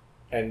 Yeah.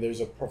 And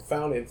there's a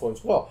profound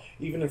influence. Well,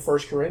 even in 1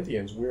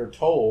 Corinthians, we're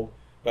told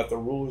that the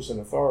rulers and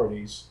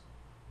authorities,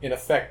 in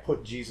effect,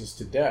 put Jesus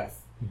to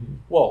death.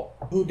 Well,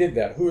 who did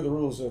that? Who are the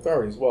rulers and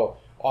authorities? Well,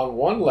 on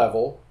one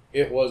level,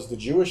 it was the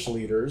Jewish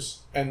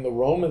leaders and the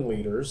Roman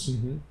leaders.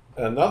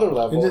 At another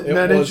level, Isn't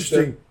that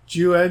interesting?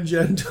 Jew and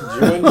Gentile.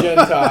 Jew and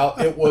Gentile.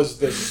 It was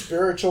the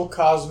spiritual,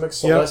 cosmic,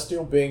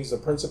 celestial beings, the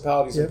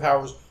principalities and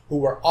powers who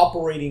were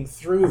operating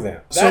through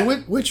them. So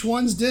which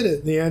ones did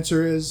it? The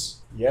answer is...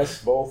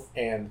 Yes, both.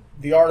 And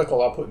the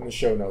article I'll put in the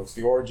show notes,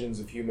 The Origins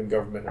of Human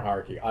Government and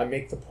Hierarchy, I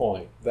make the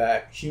point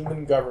that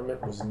human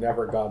government was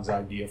never God's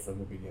idea from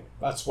the beginning.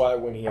 That's why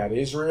when he had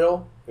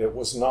Israel, it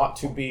was not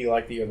to be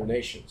like the other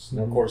nations.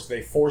 Now, of course,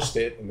 they forced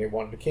it and they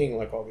wanted a king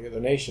like all the other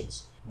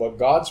nations. But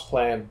God's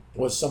plan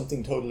was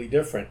something totally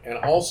different. And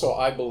also,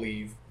 I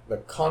believe, the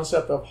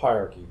concept of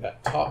hierarchy,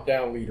 that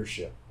top-down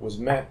leadership, was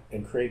meant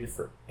and created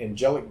for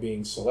angelic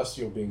beings,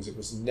 celestial beings. It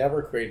was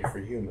never created for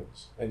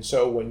humans. And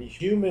so when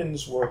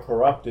humans were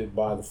corrupted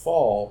by the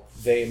fall,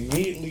 they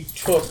immediately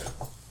took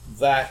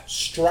that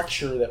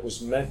structure that was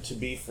meant to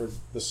be for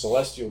the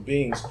celestial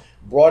beings,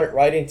 brought it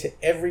right into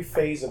every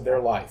phase of their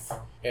life.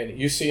 And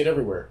you see it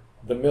everywhere.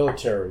 The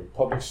military,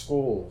 public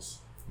schools,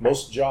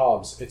 most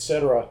jobs,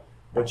 etc.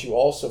 But you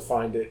also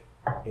find it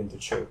in the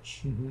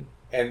church.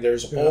 And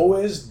there's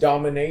always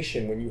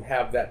domination when you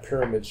have that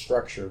pyramid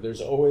structure.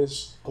 There's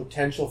always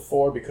potential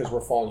for, because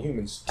we're fallen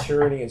humans,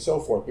 tyranny and so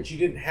forth. But you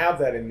didn't have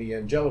that in the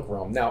angelic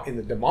realm. Now, in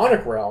the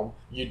demonic realm,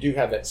 you do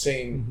have that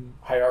same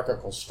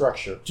hierarchical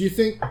structure. Do you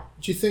think,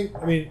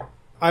 I mean,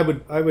 I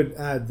would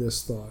add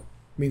this thought.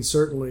 I mean,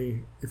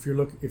 certainly, if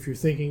you're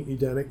thinking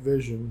Edenic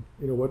vision,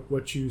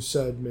 what you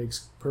said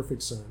makes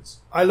perfect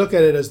sense. I look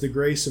at it as the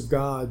grace of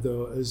God,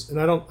 though,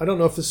 and I don't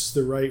know if this is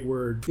the right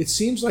word. It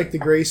seems like the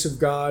grace of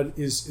God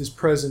is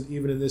present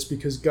even in this,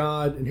 because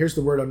God, and here's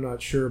the word I'm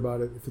not sure about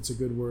it if it's a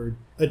good word,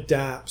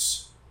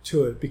 adapts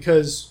to it,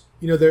 because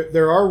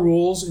there are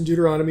rules in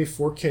Deuteronomy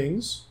for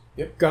kings.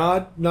 Yep.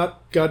 God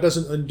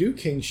doesn't undo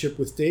kingship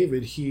with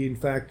David. He in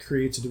fact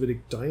creates a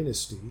Davidic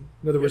dynasty.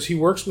 In other words, he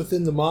works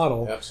within the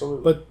model.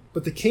 Absolutely.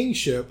 But the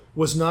kingship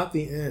was not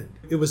the end.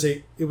 It was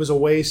a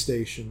way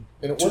station.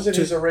 And it wasn't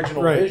his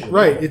original vision.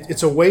 Right.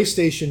 It's a way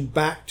station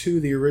back to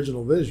the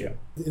original vision.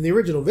 Yeah. In the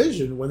original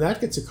vision, when that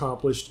gets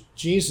accomplished,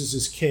 Jesus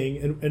is king,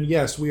 and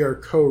yes, we are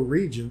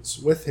co-regents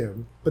with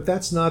him. But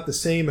that's not the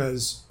same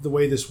as the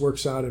way this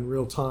works out in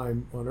real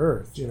time on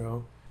earth.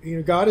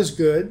 God is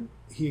good.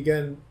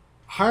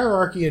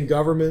 Hierarchy in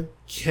government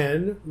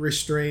can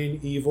restrain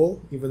evil,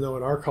 even though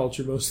in our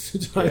culture most of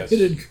the time it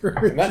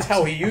encourages. And that's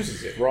how he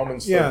uses it,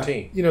 Romans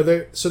 13.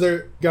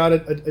 God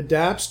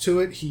adapts to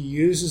it. He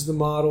uses the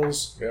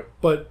models. Yep.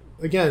 But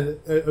again,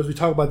 as we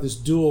talk about this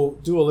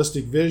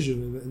dualistic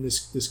vision and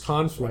this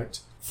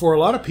conflict, for a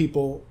lot of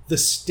people, the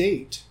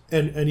state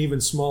and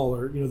even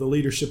smaller, the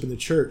leadership in the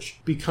church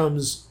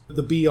becomes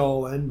the be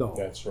all end all.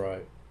 That's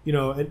right.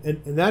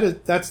 And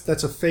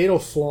that's a fatal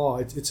flaw.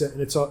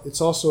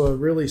 It's also a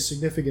really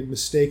significant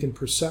mistake in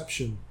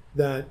perception,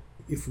 that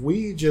if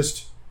we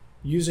just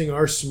using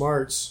our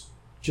smarts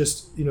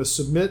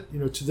submit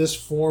to this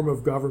form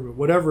of government,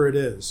 whatever it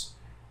is,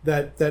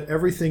 that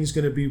everything's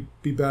going to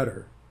be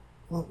better.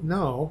 Well,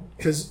 no,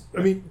 because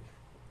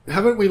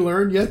haven't we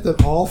learned yet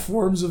that all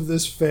forms of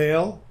this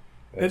fail?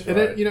 That's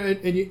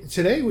right.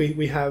 Today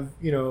we have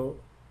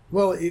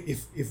well,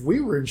 if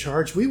we were in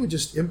charge, we would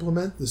just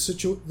implement the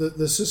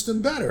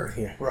system better.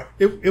 Yeah, right.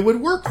 It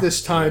would work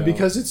this time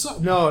because it's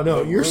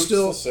no. You're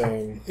still the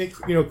same.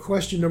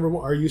 Question number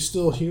one: are you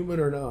still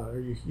human or not? Are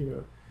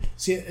you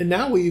See, and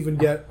now we even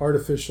get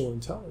artificial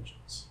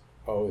intelligence.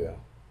 Oh yeah.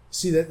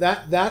 See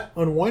that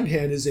on one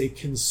hand is a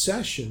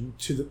concession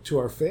to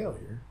our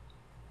failure,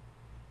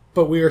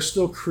 but we are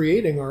still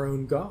creating our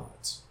own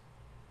gods.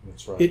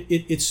 That's right.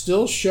 It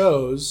still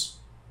shows,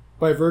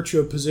 by virtue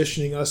of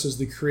positioning us as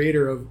the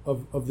creator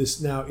of this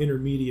now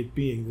intermediate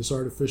being, this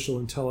artificial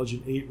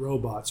intelligent 8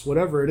 robots,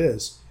 whatever it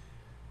is,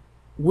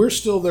 we're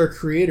still their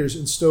creators,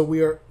 and so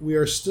we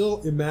are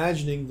still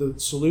imagining the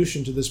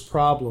solution to this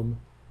problem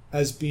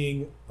as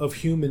being of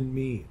human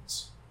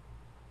means,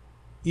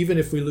 even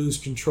if we lose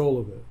control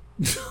of it.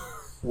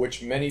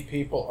 Which many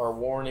people are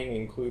warning,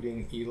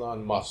 including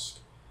Elon Musk,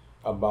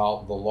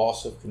 about the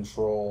loss of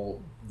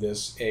control,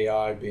 this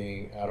AI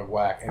being out of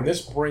whack. And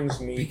this brings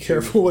me Be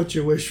careful what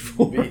you wish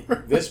for.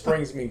 This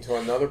brings me to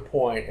another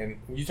point, and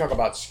you talk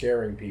about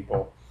scaring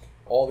people.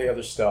 All the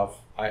other stuff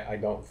I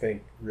don't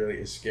think really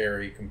is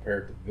scary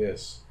compared to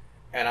this.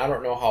 And I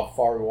don't know how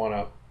far we want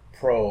to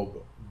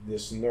probe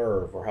this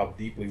nerve, or how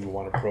deeply we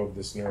want to probe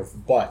this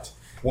nerve. But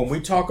when we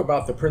talk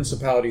about the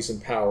principalities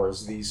and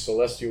powers, these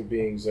celestial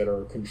beings that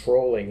are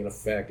controlling, in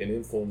effect, and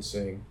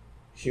influencing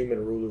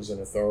human rulers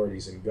and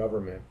authorities in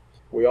government,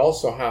 we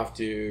also have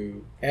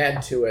to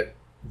add to it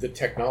the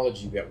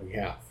technology that we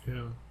have.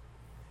 Yeah.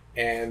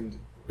 And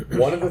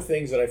one of the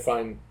things that I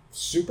find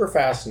super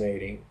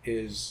fascinating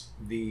is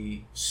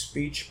the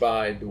speech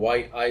by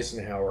Dwight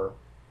Eisenhower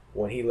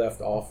when he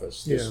left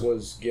office. This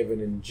was given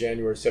in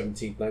January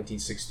 17th,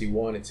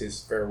 1961. It's his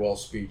farewell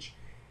speech.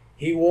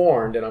 He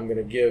warned, and I'm going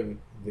to give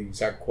the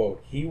exact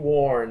quote, he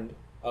warned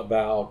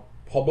about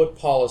public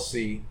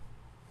policy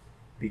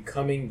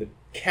becoming the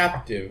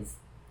captive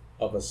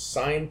of a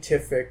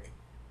scientific,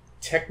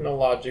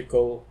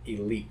 technological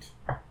elite.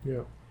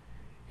 Yeah.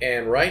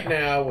 And right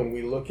now, when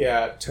we look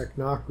at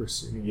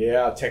technocracy.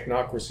 Yeah,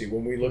 technocracy.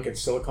 When we look at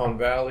Silicon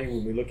Valley,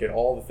 when we look at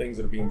all the things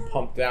that are being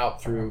pumped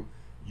out through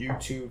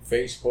YouTube,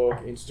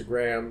 Facebook,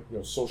 Instagram,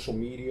 social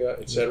media,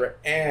 etc.,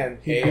 and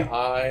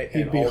AI,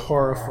 he'd be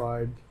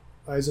horrified.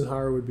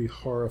 Eisenhower would be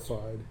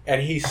horrified.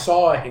 And he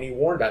saw it, and he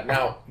warned that.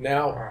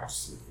 Now,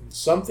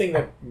 something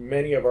that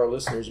many of our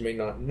listeners may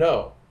not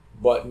know,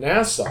 but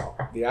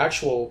NASA, the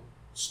actual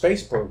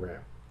space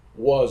program,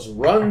 was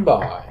run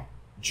by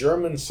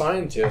German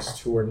scientists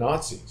who were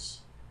Nazis,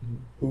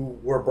 who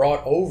were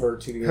brought over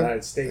to the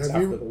United States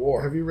after the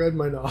war. Have you read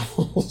my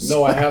novels?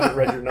 No, I haven't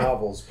read your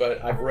novels,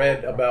 but I've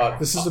read about...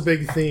 This is a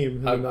big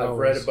theme. I've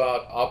read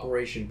about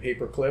Operation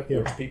Paperclip,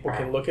 which people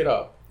can look it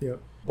up. Yeah.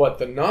 But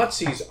the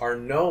Nazis are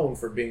known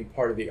for being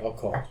part of the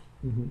occult.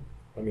 Mm-hmm.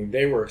 I mean,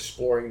 they were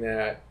exploring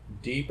that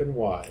deep and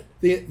wide.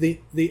 The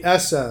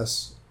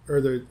SS,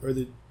 or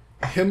the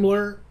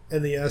Himmler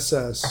and the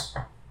SS,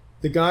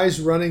 the guys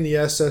running the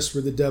SS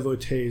were the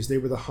devotees. They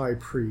were the high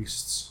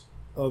priests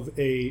of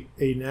a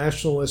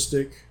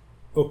nationalistic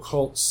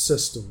occult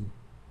system.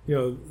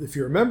 If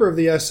you're a member of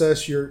the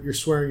SS, you're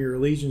swearing your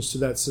allegiance to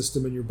that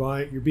system, and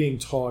you're being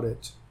taught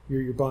it.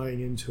 You're buying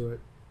into it.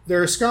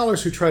 There are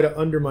scholars who try to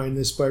undermine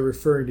this by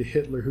referring to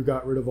Hitler, who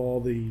got rid of all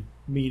the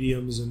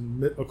mediums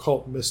and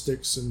occult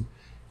mystics. And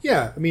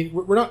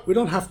we're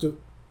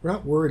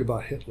not worried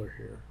about Hitler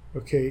here.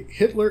 Okay,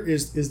 Hitler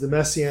is the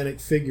messianic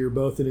figure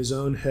both in his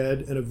own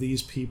head and of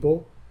these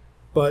people,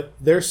 but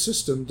their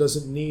system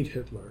doesn't need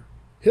Hitler.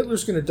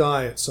 Hitler's going to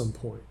die at some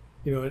point,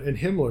 and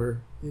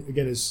Himmler,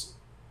 again, is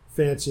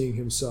fancying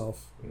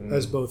himself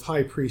as both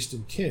high priest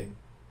and king,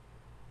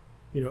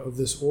 of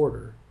this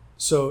order.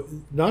 So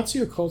Nazi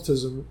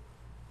occultism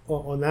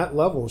on that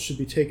level should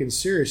be taken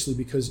seriously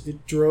because it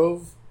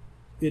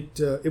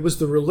was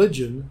the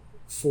religion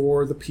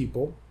for the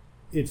people.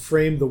 It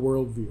framed the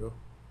worldview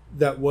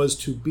that was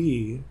to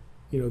be,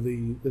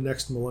 the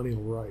next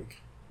millennial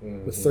Reich,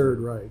 the Third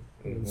Reich,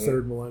 the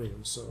third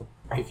millennium. So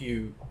if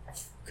you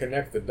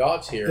connect the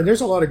dots here, and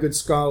there's a lot of good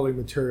scholarly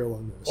material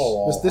on this.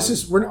 This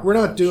is we're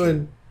not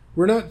doing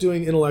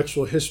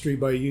intellectual history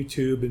by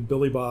YouTube and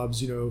Billy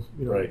Bob's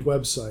Right.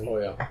 website. Oh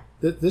yeah.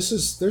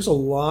 There's a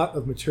lot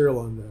of material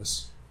on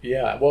this.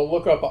 Yeah, well,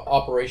 look up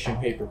Operation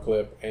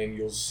Paperclip, and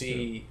you'll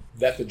see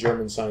that the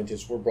German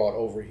scientists were brought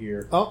over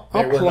here.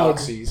 They were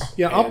Nazis.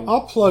 Yeah,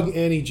 I'll plug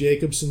Annie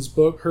Jacobson's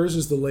book. Hers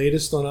is the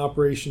latest on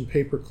Operation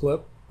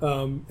Paperclip,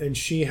 and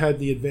she had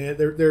the advance.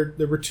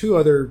 There were two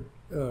other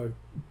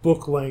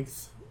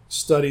book-length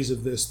studies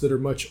of this that are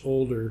much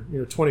older,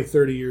 20,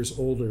 30 years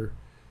older.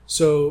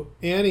 So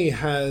Annie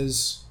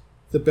has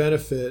the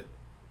benefit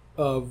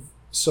of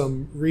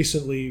some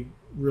recently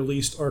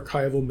released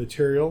archival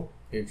material.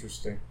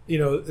 Interesting.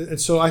 And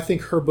so I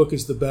think her book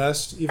is the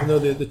best, even though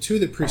the two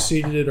that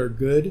preceded it are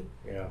good.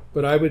 Yeah.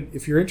 But I would,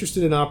 if you're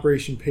interested in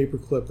Operation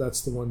Paperclip,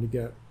 that's the one to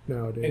get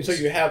nowadays. And so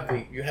you have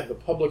the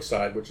public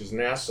side, which is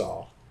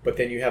Nassau, but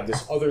then you have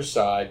this other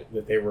side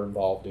that they were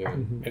involved in.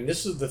 Mm-hmm. And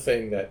this is the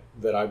thing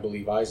that I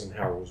believe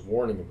Eisenhower was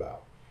warning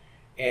about.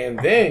 And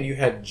then you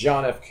had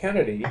John F.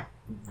 Kennedy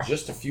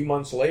just a few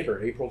months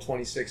later, April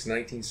 26,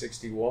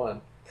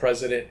 1961,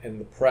 President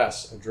and the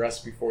Press address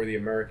before the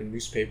American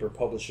Newspaper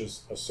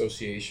Publishers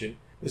Association.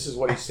 This is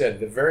what he said: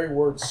 "The very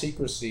word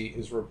secrecy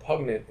is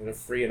repugnant in a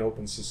free and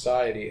open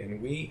society,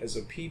 and we as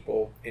a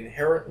people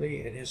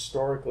inherently and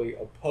historically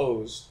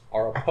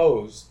are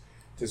opposed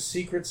to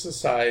secret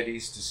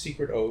societies, to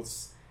secret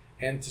oaths,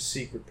 and to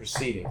secret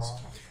proceedings."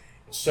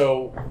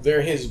 So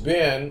there has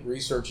been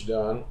research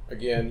done,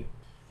 again,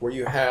 where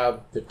you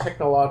have the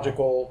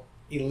technological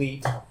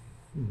elite,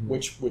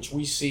 which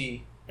we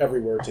see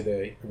everywhere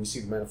today, and we see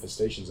the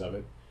manifestations of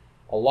it.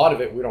 A lot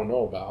of it we don't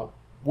know about.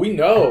 We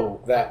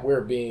know that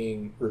we're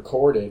being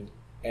recorded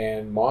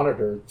and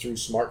monitored through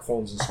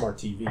smartphones and smart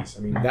TVs.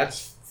 I mean,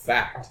 that's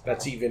fact.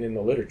 That's even in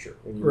the little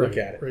when you look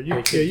at it. Right.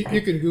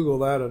 You can Google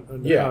that.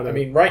 I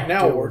mean, right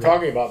now we're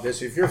talking about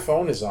this. If your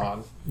phone is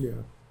on,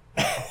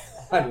 I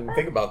didn't even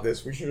think about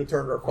this. We should have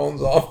turned our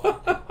phones off.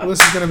 Well,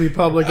 this is going to be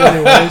public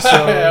anyway, so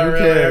who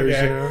cares?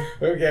 Okay.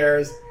 Who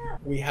cares?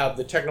 We have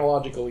the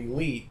technological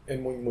elite,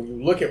 and when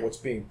you look at what's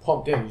being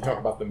pumped in, you talk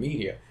about the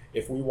media.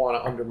 If we want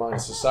to undermine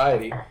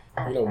society,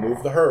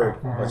 move the herd.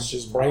 Let's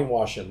just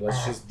brainwash them.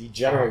 Let's just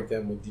degenerate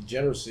them with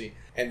degeneracy.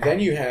 And then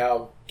you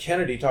have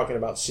Kennedy talking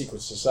about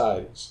secret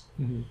societies,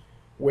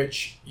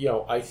 which,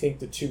 I think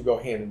the two go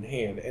hand in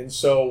hand. And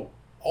so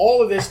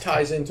all of this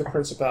ties into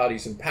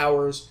principalities and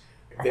powers.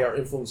 They are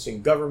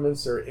influencing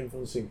governments. They're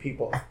influencing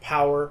people of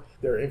power.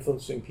 They're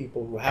influencing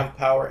people who have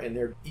power, and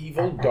they're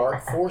evil,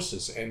 dark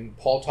forces. And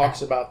Paul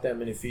talks about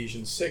them in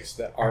Ephesians 6,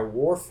 that our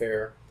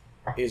warfare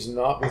is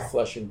not with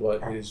flesh and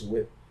blood. It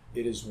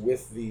is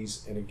with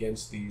these and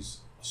against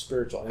these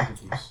spiritual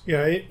entities.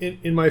 Yeah,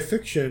 in my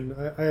fiction,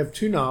 I have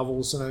two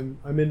novels, and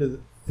I'm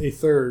into a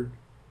third,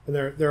 and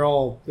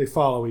they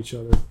follow each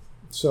other.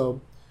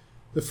 So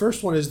the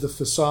first one is The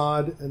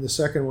Facade, and the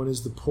second one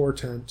is The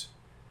Portent,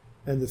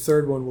 and the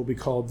third one will be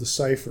called The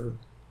Cipher.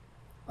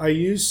 I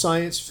use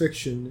science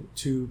fiction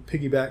to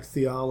piggyback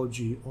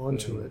theology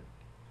onto it.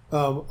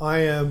 I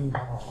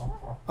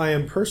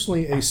am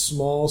personally a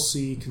small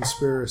c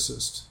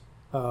conspiracist.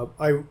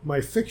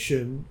 My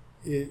fiction,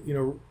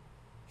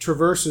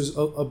 traverses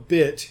a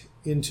bit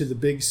into the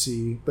big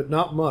C, but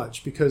not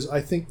much, because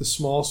I think the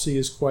small c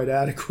is quite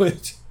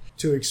adequate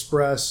to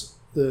express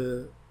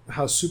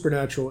how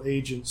supernatural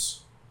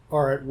agents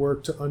are at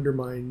work to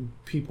undermine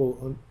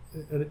people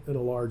in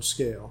a large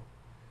scale.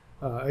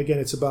 Again,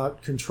 it's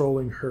about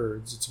controlling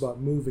herds. It's about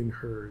moving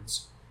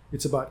herds.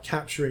 It's about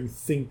capturing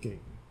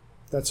thinking.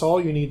 That's all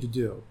you need to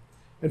do.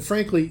 And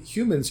frankly,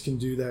 humans can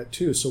do that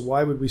too. So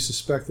why would we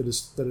suspect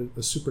that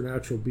a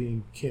supernatural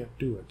being can't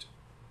do it?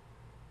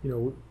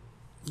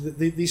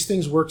 These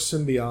things work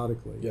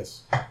symbiotically.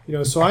 Yes.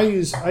 So I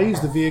use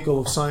the vehicle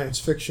of science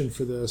fiction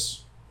for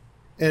this,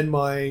 and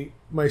my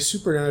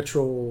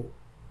supernatural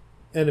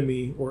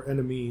enemy or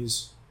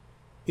enemies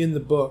in the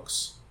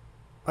books,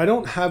 I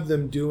don't have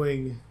them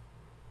doing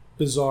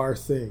bizarre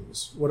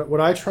things.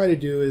 What I try to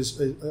do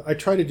is I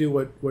try to do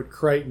what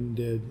Crichton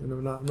did, and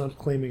I'm not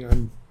claiming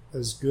I'm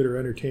as good or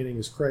entertaining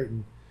as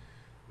Crichton,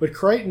 but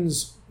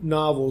Crichton's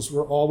novels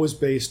were always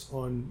based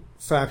on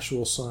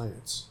factual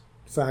science,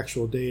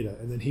 factual data,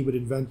 and then he would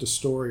invent a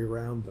story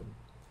around them.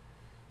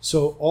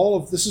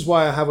 So this is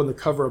why I have on the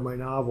cover of my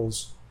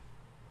novels,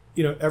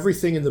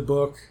 everything in the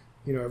book,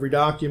 every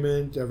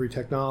document, every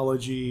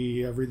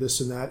technology, every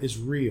this and that is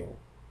real.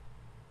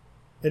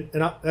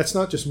 that's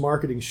not just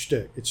marketing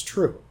shtick. It's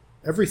true.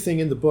 Everything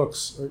in the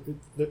books,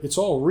 it's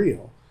all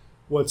real.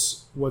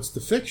 What's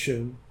the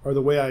fiction are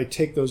the way I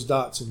take those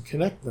dots and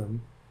connect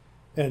them,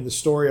 and the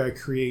story I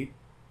create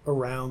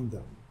around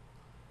them.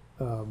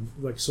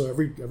 So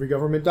every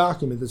government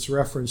document that's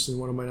referenced in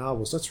one of my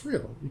novels, that's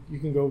real. You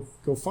can go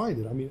find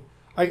it. I mean,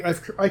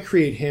 I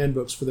create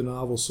handbooks for the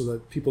novels so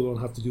that people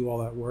don't have to do all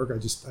that work.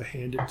 I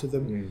hand it to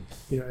them,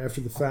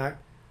 after the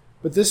fact.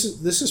 But this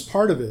is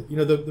part of it.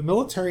 The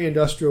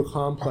military-industrial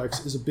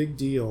complex is a big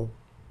deal,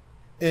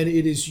 and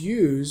it is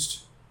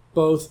used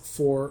both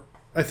for,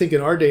 I think,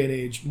 in our day and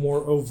age,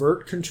 more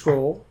overt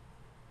control.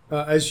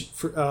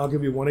 I'll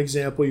give you one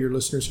example. Your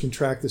listeners can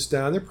track this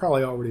down. They're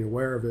probably already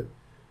aware of it.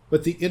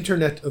 But the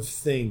Internet of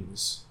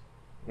Things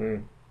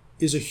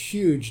is a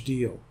huge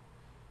deal.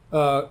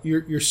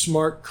 Your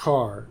smart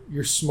car,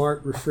 your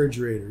smart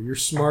refrigerator, your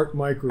smart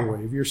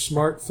microwave, your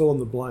smart fill in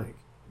the blank.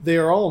 They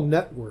are all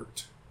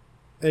networked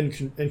and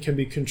can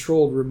be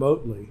controlled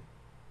remotely.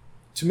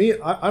 To me,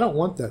 I don't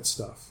want that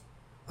stuff.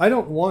 I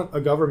don't want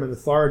a government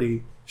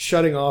authority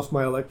shutting off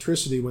my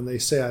electricity when they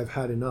say I've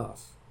had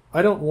enough.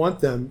 I don't want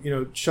them,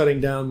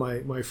 shutting down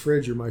my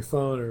fridge or my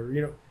phone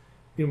or,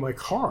 my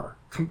car,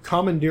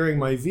 commandeering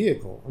my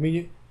vehicle. I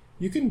mean,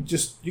 you can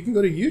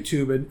go to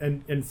YouTube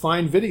and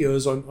find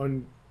videos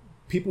on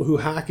people who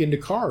hack into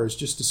cars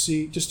just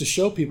to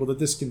show people that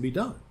this can be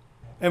done.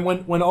 And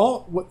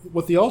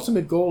what the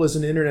ultimate goal is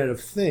an Internet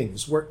of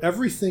Things, where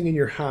everything in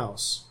your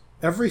house,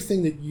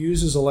 everything that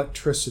uses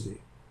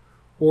electricity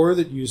or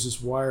that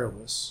uses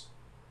wireless,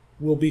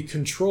 will be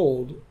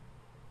controlled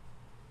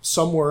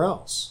somewhere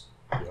else.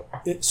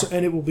 Yep.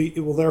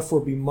 It will therefore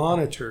be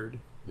monitored.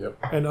 Yep.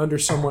 And under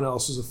someone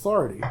else's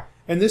authority.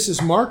 And this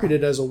is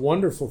marketed as a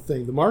wonderful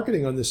thing. The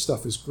marketing on this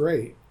stuff is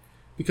great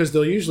because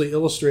they'll usually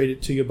illustrate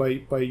it to you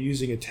by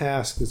using a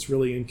task that's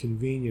really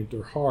inconvenient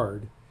or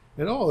hard.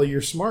 And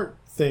your smart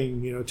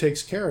thing,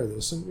 takes care of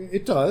this. And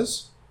it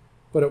does,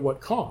 but at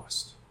what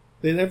cost?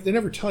 They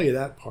never tell you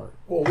that part.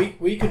 Well,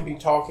 we could be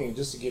talking,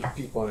 just to give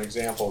people an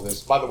example of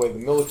this. By the way, the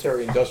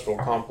military-industrial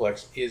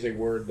complex is a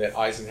word that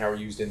Eisenhower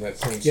used in that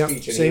same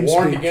speech, and he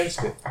warned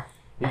against it.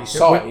 He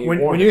saw it.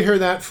 When you hear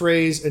that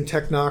phrase and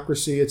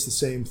technocracy, it's the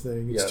same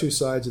thing. It's two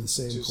sides of the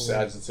same coin. Two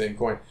sides of the same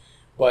coin.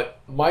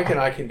 But Mike and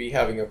I can be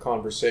having a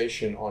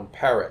conversation on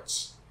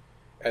parrots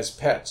as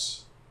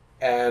pets,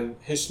 and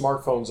his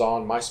smartphone's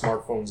on, my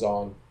smartphone's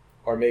on,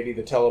 or maybe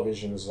the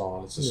television is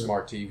on. It's a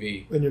smart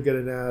TV. And you'll get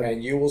an ad.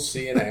 And you will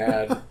see an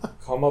ad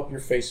come up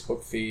your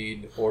Facebook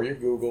feed or your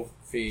Google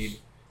feed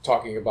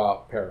talking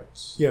about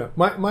parrots. Yeah,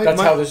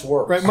 that's how this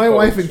works. Right, my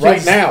wife and kids.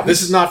 Right now,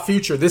 this is not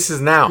future. This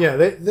is now. Yeah,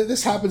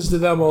 this happens to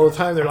them all the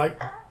time. They're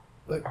like,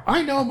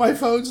 I know my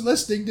phone's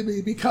listening to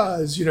me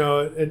because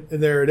and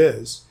there it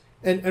is.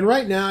 And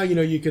right now,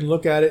 you can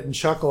look at it and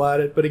chuckle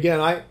at it. But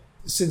again,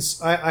 since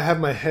I have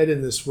my head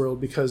in this world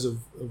because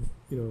of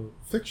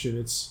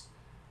fiction,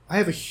 I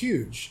have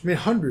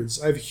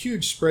hundreds. I have a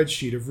huge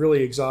spreadsheet of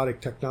really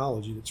exotic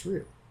technology that's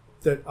real,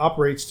 that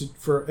operates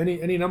for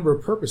any number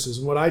of purposes.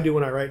 And what I do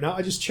when I write now,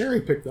 I just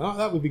cherry pick them. Oh,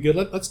 that would be good.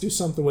 Let's do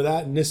something with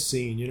that in this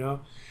scene.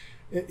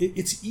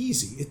 It's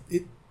easy.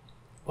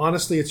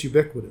 Honestly, it's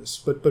ubiquitous.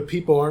 But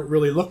people aren't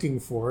really looking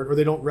for it, or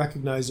they don't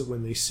recognize it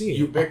when they see it.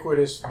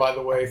 Ubiquitous, by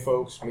the way,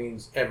 folks,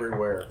 means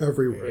everywhere.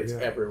 Everywhere. It's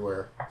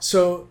everywhere.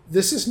 So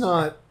this is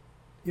not.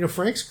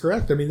 Frank's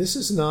correct. I mean, this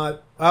is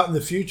not out in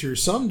the future.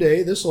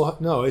 Someday this will.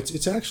 No,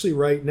 it's actually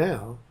right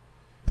now.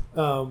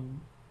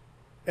 And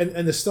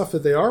the stuff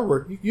that they are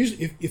working,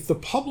 usually if the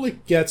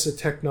public gets a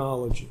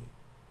technology,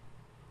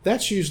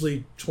 that's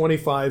usually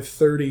 25,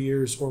 30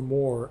 years or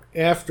more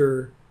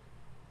after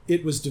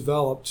it was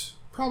developed,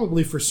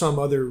 probably for some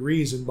other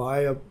reason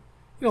by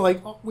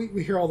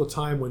we hear all the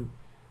time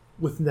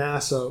with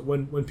NASA,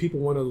 when people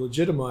want to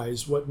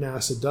legitimize what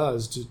NASA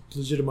does to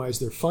legitimize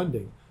their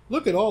funding.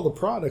 Look at all the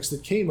products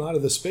that came out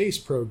of the space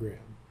program.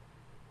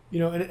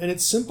 And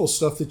it's simple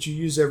stuff that you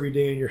use every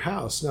day in your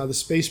house. Now, the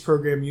space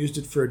program used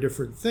it for a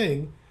different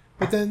thing,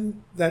 but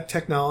then that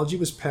technology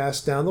was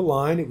passed down the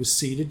line. It was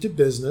seeded to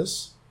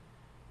business,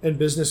 and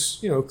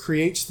business,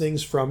 creates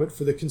things from it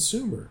for the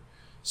consumer.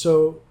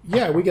 So,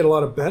 yeah, we get a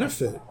lot of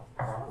benefit,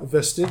 a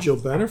vestigial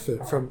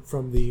benefit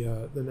from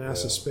the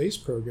NASA space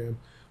program.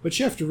 But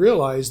you have to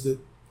realize that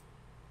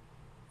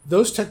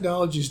those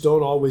technologies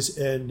don't always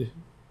end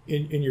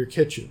in your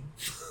kitchen.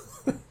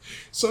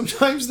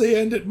 Sometimes they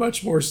end at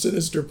much more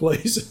sinister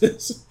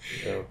places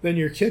than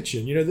your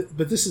kitchen.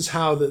 But this is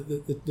how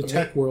the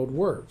tech world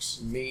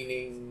works.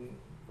 Meaning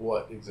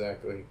what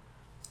exactly?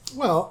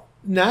 Well,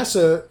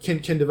 NASA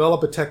can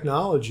develop a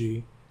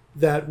technology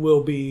that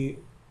will be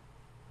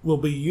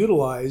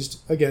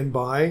utilized again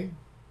by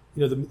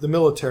the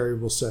military,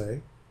 will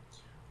say,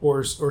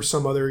 or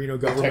some other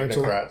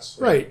governmental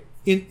technocrats, right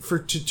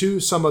to do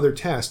some other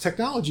task.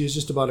 Technology is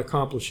just about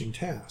accomplishing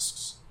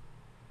tasks.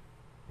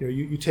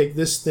 You take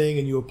this thing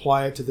and you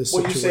apply it to this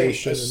Well, you say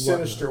situation. a and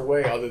sinister whatnot.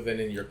 way other than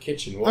in your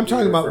kitchen. What I'm were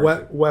talking you about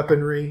referring to?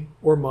 weaponry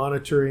or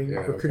monitoring Yeah,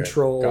 or okay.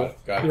 control.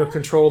 Got it.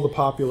 Control the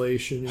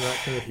population, that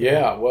kind of thing.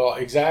 Yeah, well,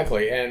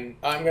 exactly. And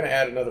I'm going to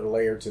add another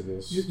layer to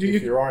this. If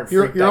you aren't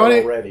your freaked out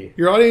audience, already.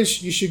 Your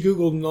audience, you should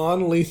Google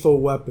non-lethal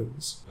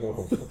weapons.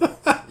 Oh.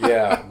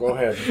 Yeah, go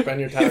ahead. Spend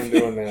your time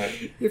doing that.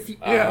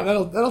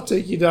 That'll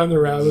take you down the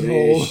rabbit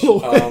hole.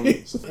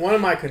 One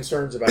of my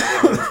concerns about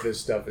getting into this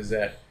stuff is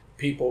that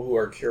people who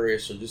are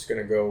curious are just going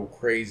to go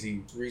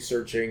crazy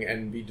researching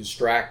and be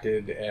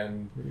distracted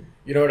and,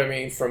 you know what I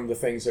mean, from the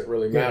things that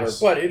really matter.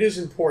 Yes. But it is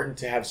important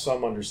to have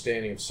some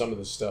understanding of some of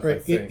the stuff, I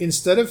think.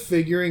 Instead of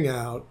figuring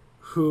out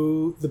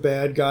who the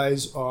bad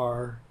guys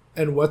are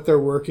and what they're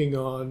working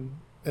on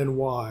and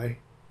why,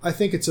 I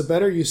think it's a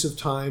better use of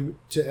time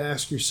to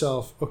ask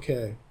yourself,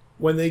 okay,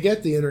 when they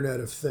get the Internet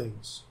of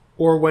Things,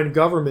 or when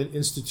government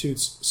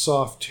institutes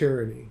soft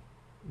tyranny,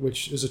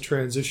 which is a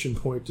transition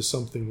point to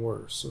something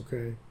worse,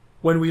 okay?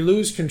 When we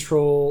lose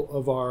control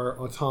of our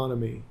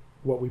autonomy,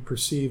 what we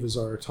perceive as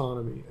our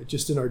autonomy,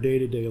 just in our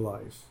day-to-day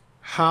life,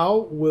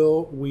 how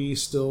will we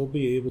still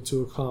be able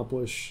to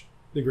accomplish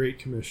the Great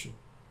Commission?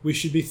 We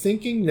should be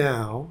thinking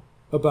now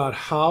about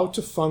how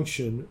to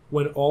function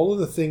when all of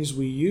the things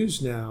we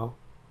use now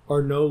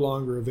are no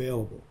longer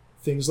available.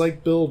 Things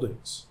like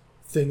buildings,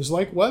 things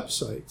like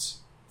websites,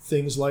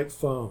 things like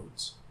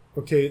phones,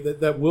 okay,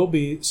 that will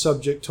be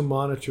subject to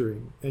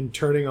monitoring and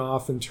turning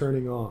off and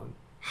turning on.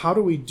 How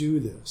do we do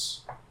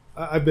this?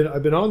 I've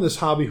been on this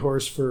hobby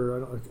horse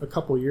for a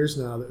couple of years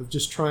now of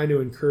just trying to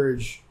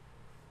encourage,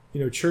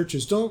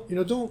 churches don't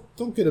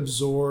get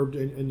absorbed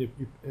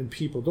and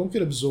people don't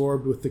get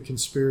absorbed with the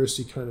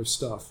conspiracy kind of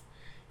stuff.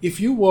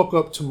 If you woke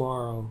up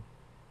tomorrow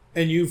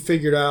and you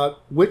figured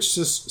out which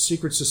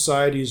secret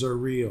societies are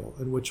real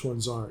and which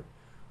ones aren't,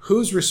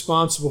 who's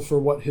responsible for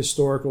what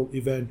historical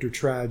event or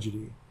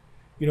tragedy,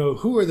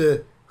 who are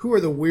the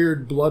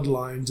weird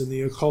bloodlines and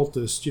the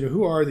occultists,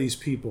 who are these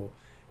people?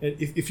 And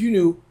if you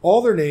knew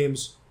all their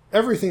names,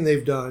 everything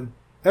they've done,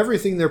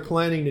 everything they're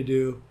planning to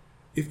do,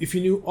 if you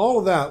knew all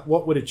of that,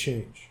 what would it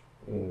change?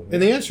 Mm-hmm.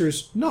 And the answer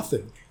is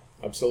nothing.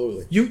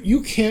 Absolutely.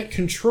 You can't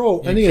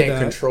control any of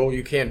that.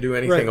 You can't do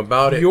anything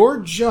about it. Your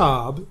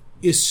job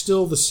is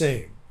still the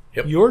same.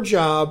 Yep. Your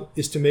job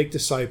is to make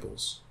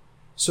disciples.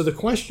 So the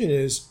question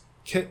is,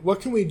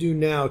 what can we do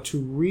now to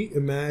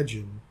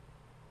reimagine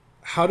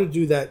how to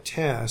do that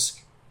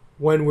task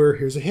when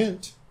here's a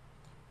hint,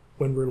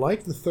 when we're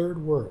like the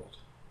third world?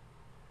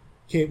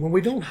 Okay, when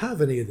we don't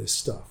have any of this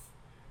stuff,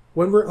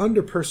 when we're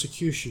under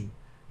persecution,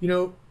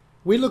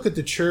 we look at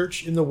the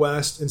church in the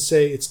West and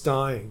say it's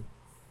dying.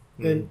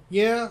 And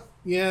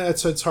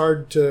it's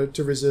hard to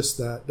resist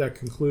that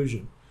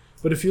conclusion.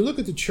 But if you look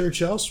at the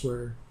church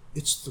elsewhere,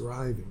 it's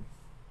thriving.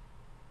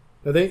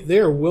 Now they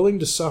are willing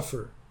to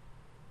suffer.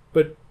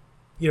 But,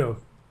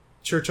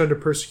 church under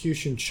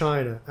persecution,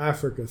 China,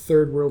 Africa,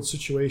 third world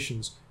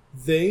situations,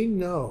 they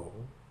know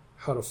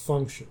how to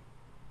function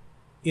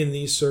in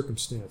these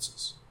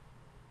circumstances.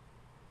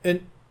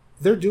 And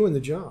they're doing the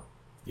job.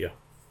 Yeah.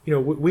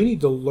 We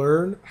need to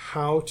learn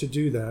how to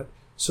do that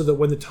so that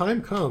when the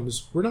time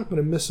comes, we're not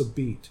going to miss a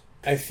beat.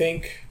 I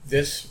think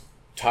this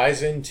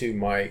ties into,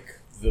 Mike,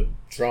 the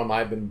drum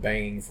I've been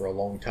banging for a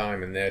long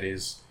time, and that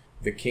is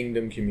the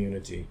kingdom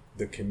community.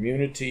 The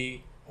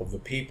community of the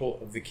people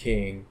of the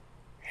king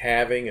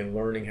having and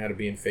learning how to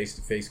be in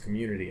face-to-face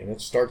community. And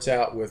it starts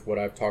out with what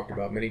I've talked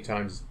about many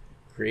times,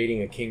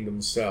 creating a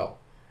kingdom cell.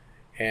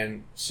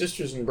 And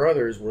sisters and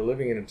brothers, we're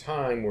living in a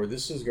time where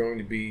this is going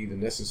to be the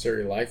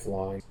necessary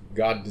lifeline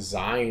God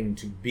designed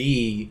to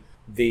be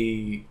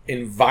the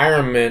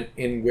environment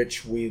in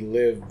which we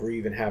live,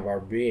 breathe, and have our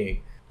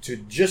being. To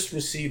just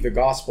receive the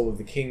gospel of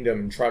the kingdom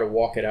and try to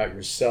walk it out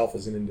yourself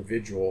as an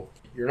individual,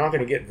 you're not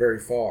going to get very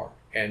far.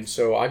 And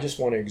so I just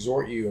want to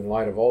exhort you, in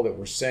light of all that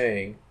we're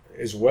saying,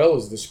 as well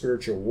as the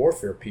spiritual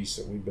warfare piece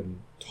that we've been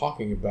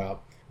talking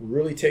about,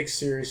 really take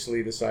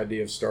seriously this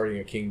idea of starting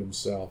a kingdom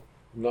cell.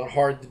 Not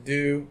hard to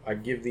do. I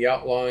give the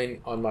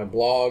outline on my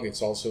blog.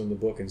 It's also in the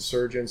book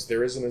Insurgents.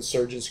 There is an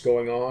insurgence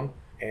going on,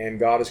 and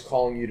God is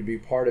calling you to be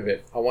part of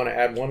it. I want to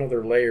add one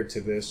other layer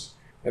to this,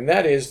 and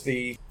that is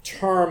the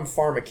term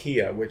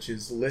pharmakia, which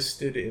is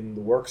listed in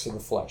the works of the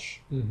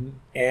flesh. Mm-hmm.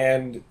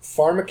 And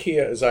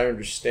pharmakia, as I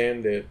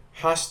understand it,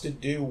 has to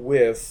do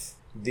with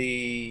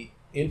the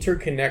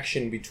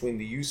interconnection between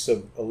the use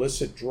of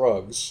illicit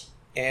drugs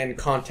and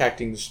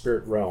contacting the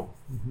spirit realm.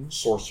 Mm-hmm.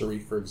 Sorcery,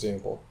 for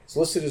example. It's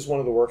listed as one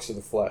of the works of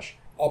the flesh.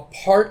 A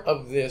part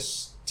of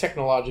this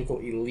technological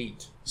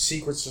elite,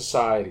 secret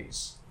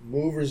societies,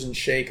 movers and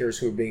shakers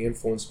who are being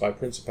influenced by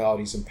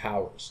principalities and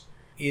powers,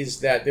 is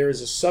that there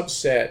is a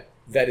subset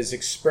that is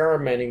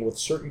experimenting with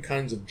certain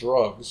kinds of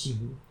drugs,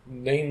 mm-hmm.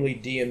 namely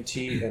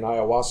DMT and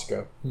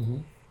ayahuasca, mm-hmm.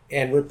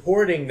 and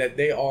reporting that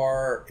they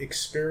are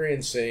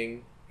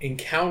experiencing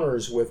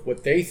encounters with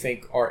what they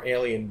think are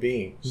alien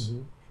beings.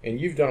 Mm-hmm. And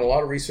you've done a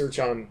lot of research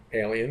on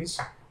aliens,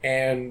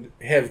 and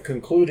have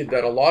concluded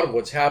that a lot of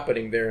what's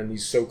happening there in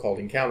these so-called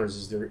encounters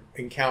is they're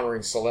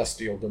encountering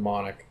celestial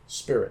demonic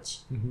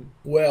spirits. Mm-hmm.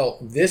 Well,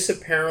 this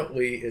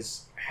apparently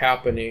is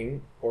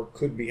happening, or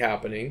could be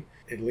happening,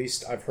 at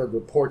least I've heard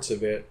reports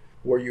of it,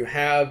 where you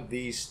have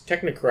these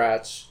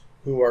technocrats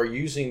who are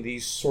using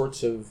these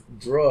sorts of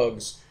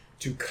drugs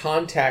to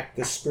contact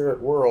the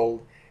spirit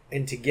world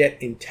and to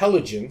get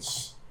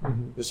intelligence.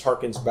 Mm-hmm. This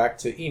harkens back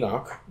to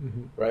Enoch,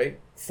 mm-hmm. right?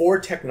 For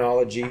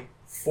technology,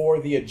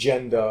 for the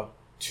agenda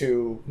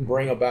to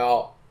bring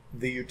about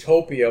the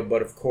utopia,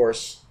 but of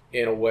course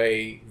in a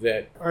way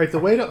that... All right, the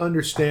way to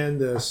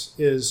understand this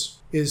is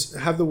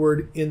have the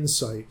word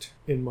insight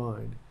in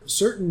mind.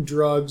 Certain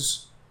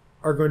drugs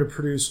are going to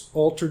produce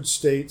altered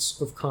states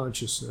of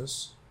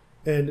consciousness,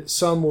 and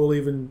some will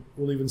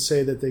even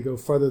say that they go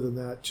further than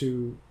that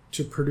to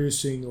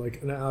producing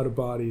like an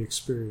out-of-body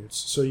experience.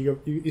 So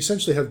you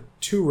essentially have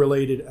two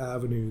related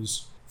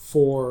avenues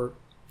for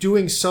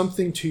doing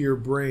something to your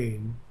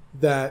brain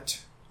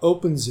that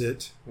opens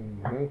it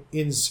mm-hmm.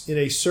 in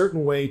a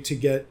certain way to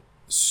get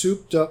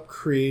souped up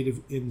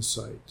creative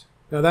insight.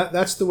 Now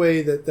that's the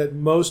way that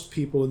most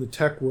people in the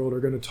tech world are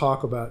going to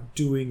talk about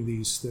doing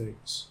these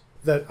things.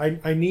 That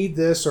I need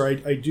this, or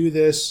I do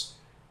this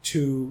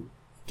to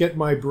get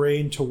my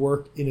brain to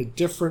work in a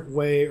different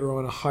way or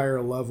on a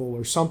higher level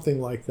or something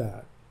like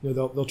that. You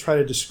know, they'll try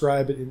to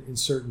describe it in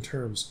certain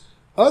terms.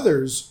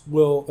 Others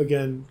will,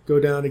 again, go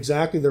down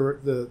exactly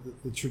the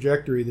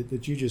trajectory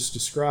that you just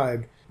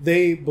described.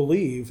 They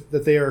believe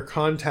that they are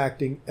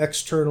contacting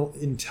external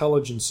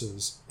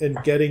intelligences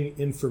and getting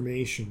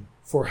information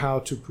for how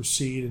to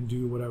proceed and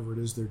do whatever it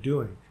is they're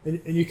doing.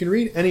 And you can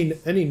read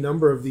any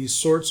number of these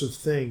sorts of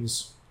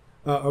things,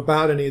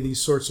 about any of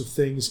these sorts of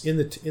things in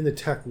the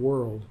tech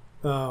world.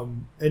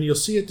 And you'll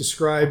see it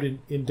described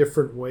in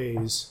different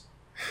ways.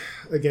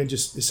 Again,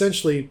 just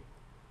essentially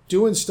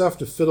doing stuff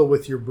to fiddle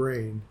with your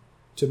brain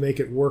to make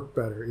it work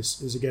better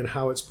is again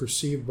how it's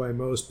perceived by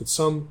most. But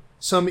some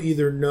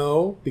either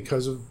know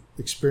because of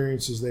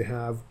experiences they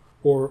have,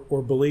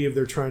 or believe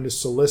they're trying to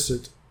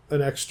solicit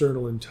an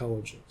external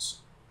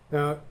intelligence.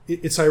 Now,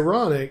 it's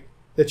ironic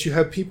that you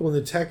have people in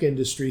the tech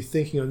industry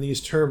thinking on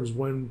these terms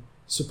when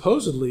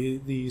supposedly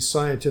the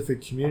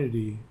scientific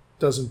community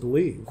doesn't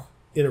believe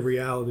in a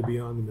reality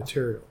beyond the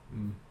material.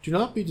 Mm. Do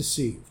not be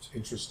deceived.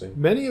 Interesting.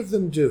 Many of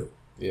them do.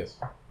 Yes.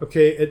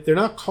 Okay, they're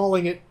not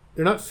calling it,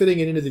 they're not fitting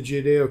it into the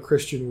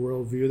Judeo-Christian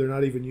worldview. They're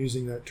not even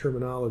using that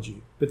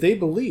terminology. But they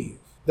believe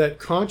that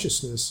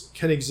consciousness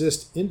can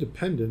exist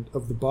independent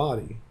of the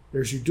body.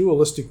 There's your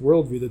dualistic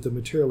worldview that the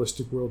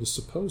materialistic world is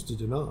supposed to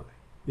deny,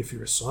 if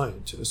you're a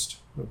scientist.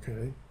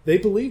 Okay, they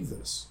believe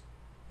this.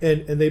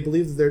 And they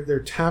believe that they're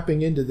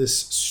tapping into this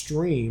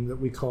stream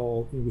that we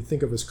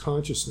think of as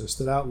consciousness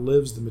that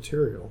outlives the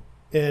material.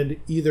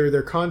 And either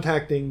they're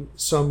contacting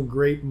some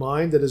great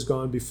mind that has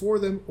gone before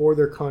them, or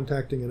they're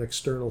contacting an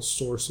external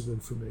source of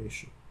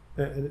information.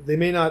 And they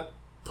may not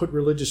put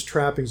religious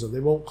trappings on.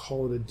 They won't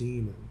call it a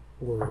demon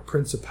or a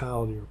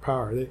principality or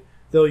power.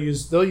 They'll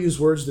use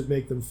words that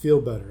make them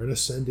feel better, an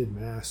ascended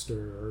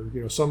master,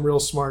 or some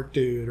real smart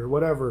dude, or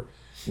whatever.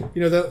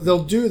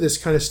 They'll do this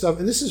kind of stuff,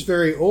 and this is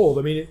very old.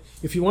 I mean,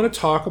 if you want to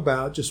talk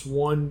about just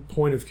one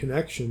point of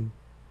connection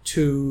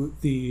to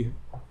the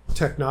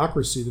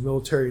technocracy, the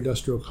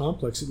military-industrial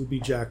complex, it would be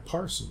Jack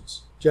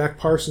Parsons. Jack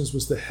Parsons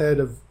was the head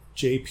of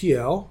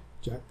JPL,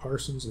 Jack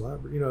Parsons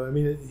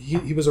Laboratory.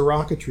 He was a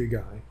rocketry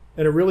guy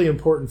and a really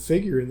important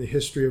figure in the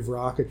history of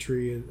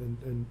rocketry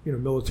and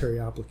military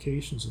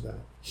applications of that.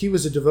 He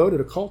was a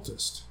devoted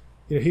occultist.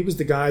 He was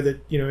the guy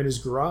that in his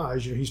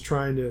garage, he's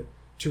trying to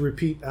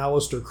repeat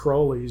Aleister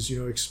Crowley's,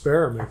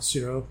 experiments,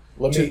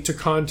 to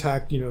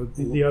contact,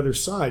 the other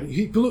side.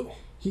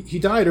 He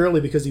died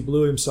early because he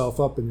blew himself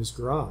up in his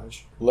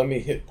garage. Let me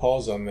hit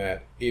pause on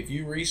that. If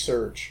you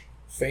research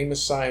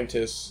famous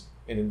scientists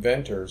and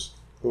inventors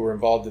who were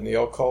involved in the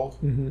occult,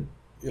 mm-hmm.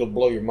 it'll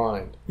blow your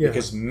mind. Yeah.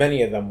 Because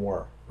many of them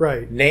were.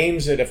 Right.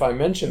 Names that if I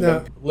mentioned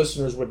them,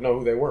 listeners would know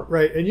who they were.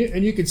 Right. And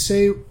you could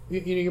say,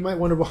 you might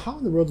wonder, well, how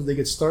in the world did they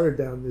get started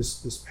down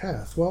this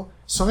path? Well,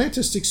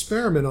 scientists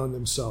experiment on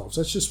themselves.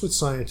 That's just what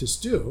scientists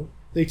do.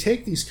 They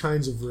take these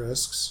kinds of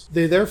risks.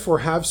 They therefore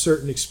have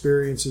certain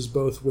experiences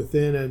both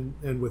within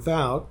and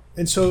without.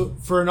 And so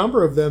for a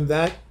number of them,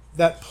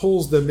 that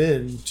pulls them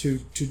in to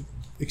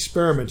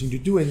experimenting, to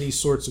doing these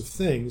sorts of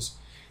things.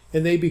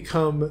 And they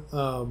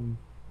become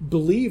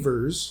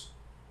believers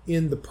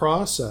in the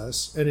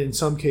process, and in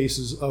some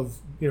cases of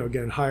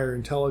again higher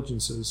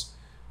intelligences,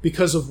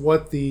 because of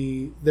what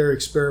their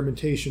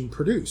experimentation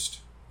produced.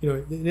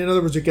 In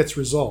other words, it gets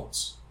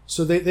results.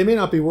 So they may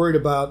not be worried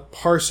about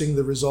parsing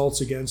the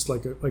results against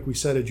like we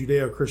said, a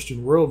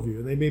Judeo-Christian worldview,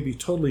 and they may be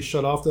totally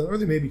shut off that, or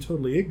they may be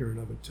totally ignorant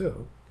of it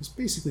too. Because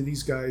basically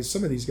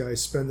some of these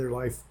guys spend their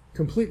life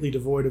completely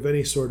devoid of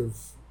any sort of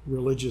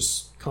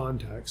religious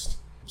context.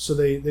 So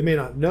they may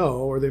not know,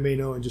 or they may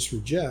know and just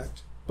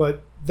reject.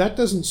 But that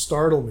doesn't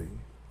startle me.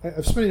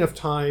 I've spent enough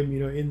time,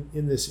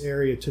 in this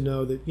area to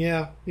know that,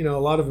 a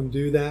lot of them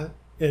do that,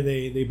 and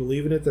they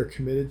believe in it, they're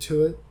committed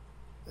to it.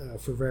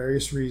 for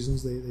various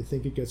reasons. They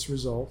think it gets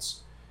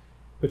results.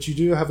 But you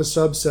do have a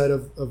subset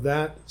of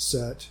that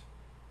set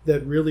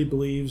that really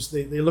believes,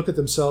 they look at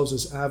themselves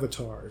as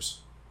avatars.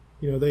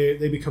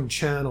 They become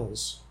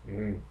channels,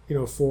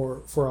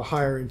 for a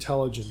higher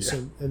intelligence. Yeah.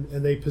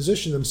 And they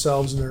position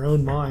themselves in their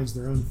own minds,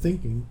 their own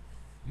thinking.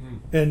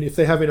 And if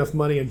they have enough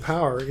money and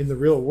power in the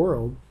real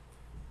world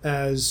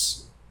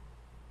as,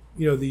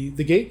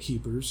 the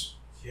gatekeepers,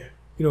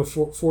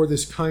 for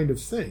this kind of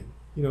thing,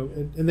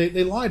 and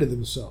they lie to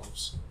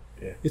themselves.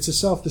 Yeah. It's a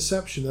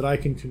self-deception that I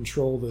can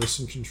control this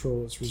and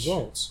control its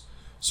results.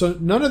 So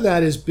none of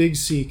that is big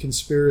C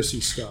conspiracy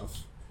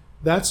stuff.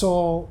 That's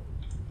all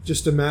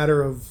just a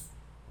matter of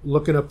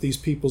looking up these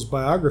people's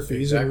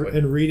biographies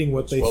and reading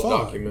what they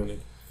thought. Documented.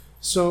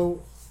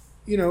 So,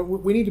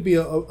 we need to be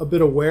a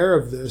bit aware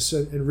of this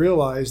and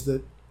realize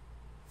that,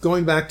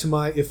 going back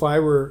to if I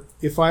were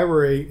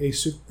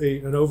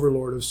an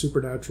overlord of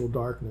supernatural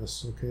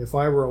darkness, if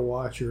I were a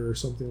watcher or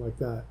something like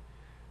that,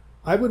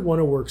 I would want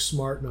to work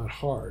smart, not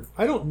hard.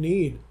 I don't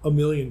need 1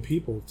 million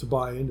people to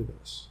buy into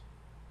this.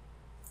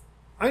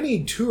 I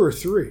need 2 or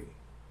 3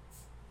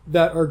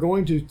 that are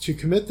going to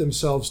commit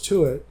themselves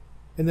to it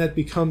and that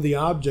become the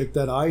object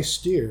that I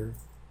steer,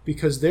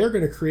 because they're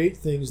going to create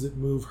things that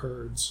move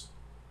herds.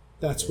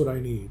 That's what I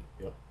need.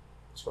 Yep,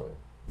 that's right.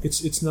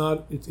 It's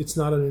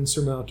not an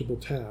insurmountable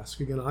task.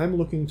 Again, I'm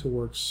looking to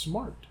work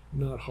smart,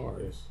 not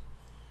hard. Yes.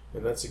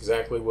 And that's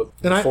exactly what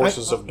the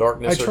forces of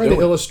darkness are doing. I try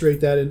to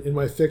illustrate that in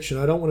my fiction.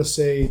 I don't want to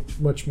say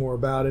much more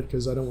about it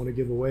because I don't want to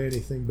give away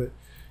anything,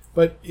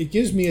 but it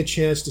gives me a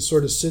chance to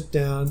sort of sit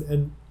down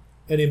and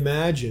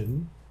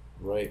imagine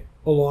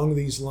along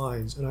these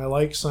lines. And I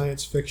like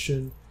science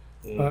fiction.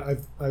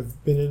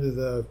 I've been into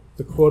the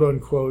quote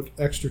unquote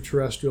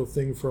extraterrestrial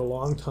thing for a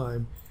long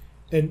time,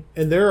 and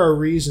there are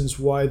reasons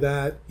why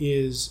that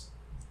is.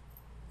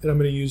 And I'm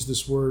going to use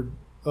this word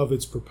of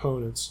its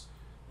proponents.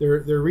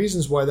 There are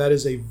reasons why that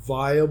is a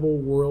viable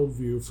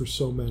worldview for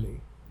so many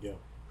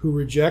who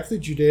reject the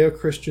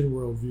Judeo-Christian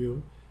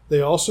worldview.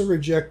 They also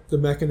reject the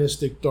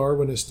mechanistic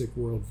Darwinistic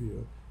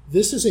worldview.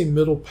 This is a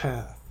middle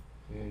path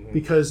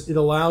because it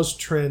allows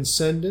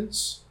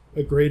transcendence,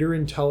 a greater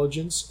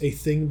intelligence, a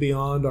thing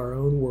beyond our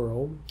own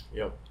world.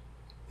 Yep.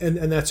 And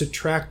that's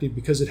attractive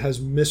because it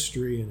has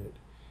mystery in it.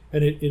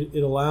 And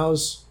it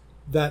allows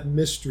that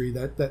mystery,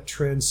 that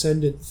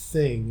transcendent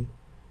thing,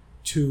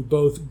 to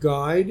both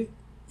guide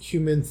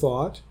human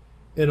thought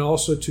and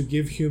also to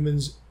give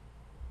humans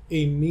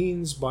a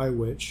means by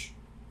which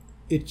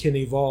it can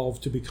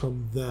evolve to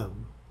become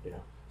them. Yeah.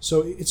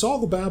 So it's all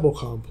the Babel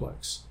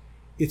complex.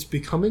 It's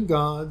becoming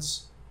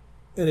gods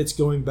and it's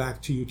going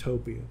back to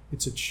utopia.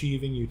 It's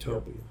achieving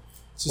utopia. Yep.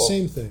 It's the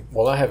same thing.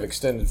 Well, I have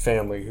extended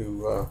family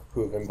who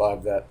have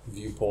imbibed that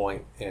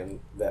viewpoint and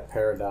that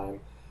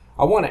paradigm.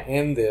 I want to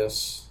end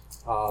this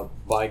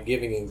by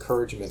giving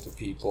encouragement to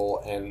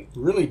people and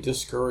really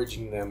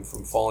discouraging them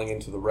from falling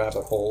into the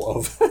rabbit hole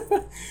of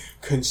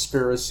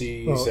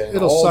conspiracies and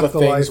all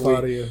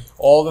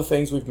the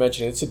things we've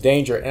mentioned. It's a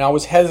danger, and I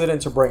was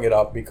hesitant to bring it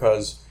up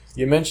because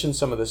you mentioned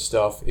some of this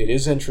stuff. It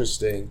is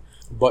interesting,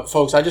 but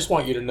folks, I just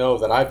want you to know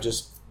that I've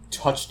just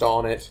touched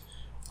on it.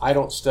 I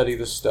don't study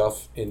this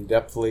stuff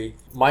in-depthly.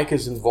 Mike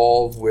is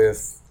involved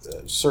with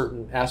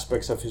certain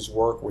aspects of his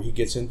work where he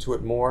gets into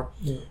it more,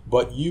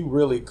 but you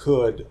really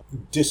could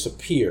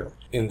disappear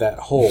in that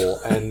hole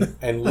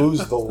and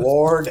lose the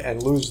Lord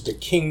and lose the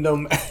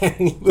kingdom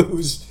and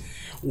lose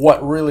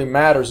what really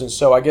matters. And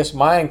so I guess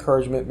my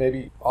encouragement,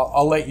 maybe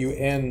I'll let you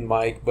end,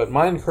 Mike, but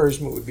my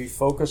encouragement would be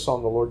focus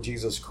on the Lord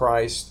Jesus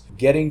Christ,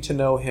 getting to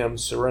know him,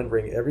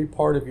 surrendering every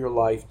part of your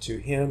life to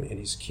him and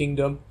his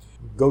kingdom.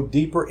 Go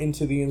deeper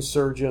into the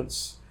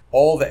insurgents.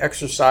 All the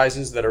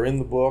exercises that are in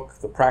the book,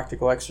 the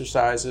practical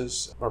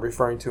exercises, I'm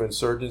referring to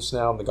insurgents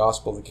now in the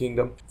gospel of the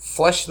kingdom.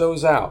 Flesh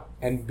those out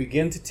and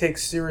begin to take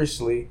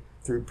seriously,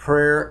 through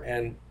prayer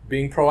and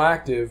being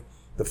proactive,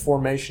 the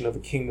formation of a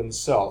kingdom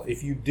cell.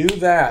 If you do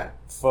that,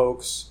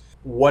 folks,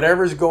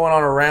 whatever's going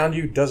on around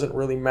you doesn't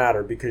really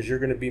matter, because you're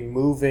going to be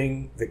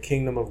moving the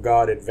kingdom of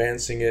God,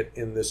 advancing it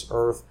in this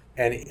earth,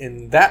 and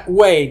in that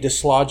way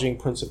dislodging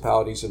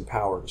principalities and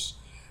powers.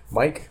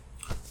 Mike?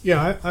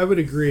 Yeah, I would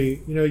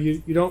agree.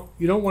 You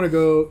don't want to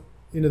go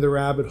into the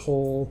rabbit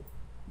hole.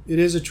 It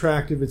is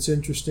attractive. It's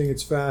interesting.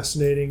 It's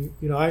fascinating.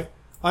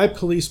 I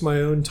police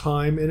my own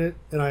time in it,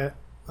 and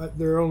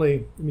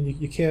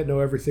you can't know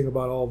everything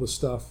about all the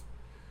stuff.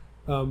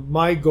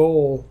 My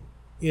goal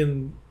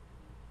in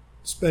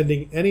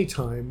spending any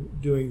time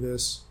doing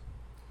this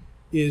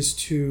is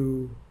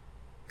to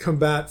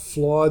combat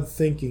flawed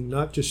thinking,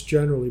 not just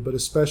generally, but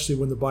especially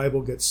when the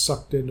Bible gets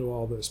sucked into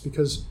all this,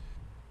 because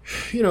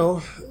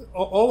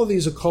all of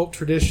these occult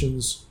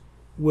traditions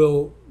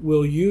will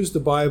use the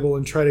Bible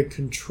and try to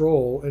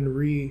control and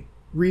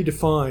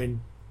redefine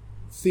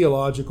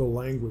theological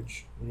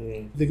language.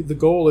 The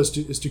goal is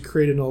to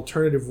create an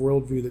alternative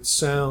worldview that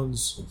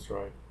sounds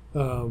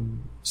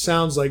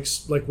sounds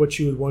like what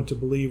you would want to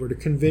believe, or to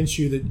convince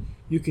you that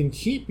you can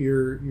keep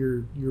your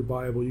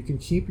Bible, you can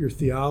keep your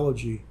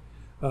theology.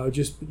 You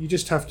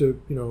just have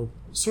to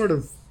sort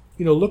of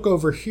look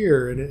over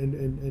here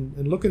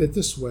and look at it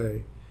this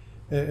way.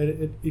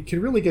 And it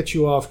can really get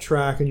you off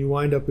track, and you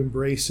wind up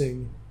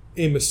embracing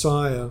a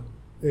Messiah,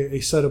 a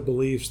set of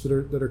beliefs that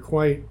are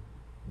quite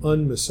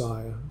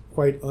un-Messiah,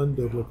 quite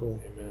unbiblical.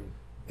 Amen.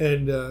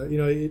 And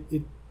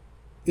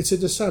it's a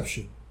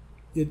deception.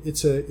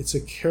 It's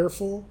a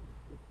careful,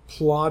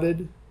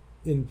 plotted,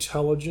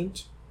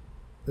 intelligent,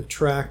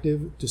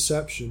 attractive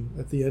deception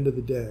at the end of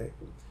the day.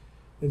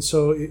 And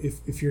so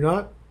if you're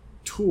not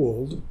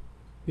tooled,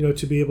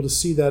 to be able to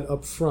see that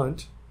up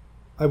front,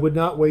 I would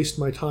not waste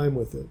my time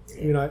with it.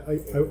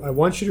 I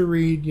want you to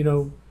read,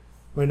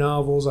 my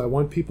novels. I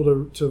want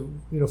people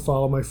to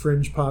follow my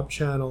Fringe Pop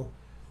channel.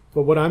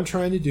 But what I'm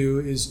trying to do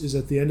is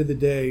at the end of the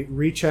day,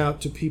 reach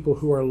out to people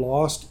who are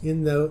lost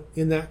in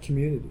that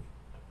community,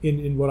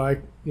 in what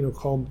I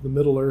call the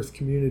Middle Earth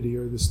community,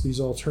 or these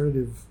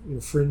alternative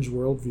fringe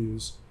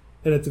worldviews,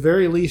 and at the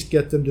very least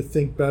get them to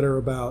think better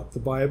about the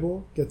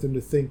Bible, get them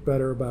to think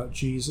better about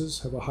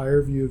Jesus, have a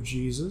higher view of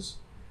Jesus,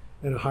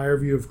 and a higher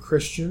view of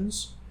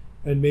Christians,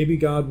 and maybe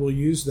God will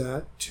use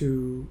that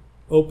to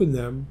open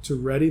them, to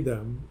ready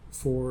them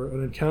for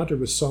an encounter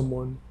with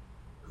someone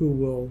who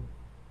will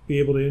be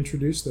able to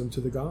introduce them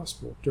to the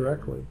gospel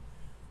directly.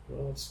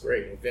 Well, that's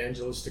great.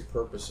 Evangelistic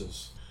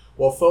purposes.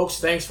 Well, folks,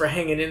 thanks for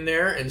hanging in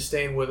there and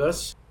staying with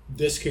us.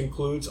 This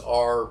concludes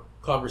our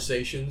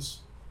conversations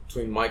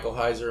between Michael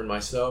Heiser and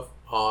myself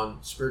on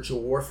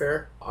spiritual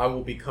warfare. I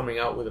will be coming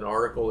out with an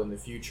article in the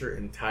future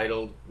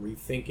entitled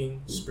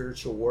Rethinking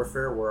Spiritual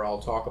Warfare, where I'll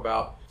talk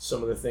about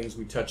some of the things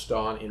we touched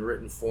on in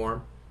written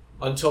form.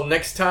 Until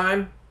next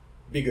time,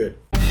 be good.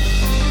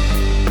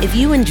 If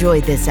you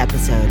enjoyed this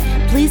episode,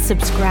 please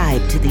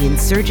subscribe to the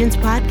Insurgents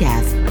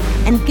Podcast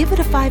and give it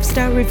a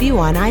 5-star review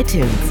on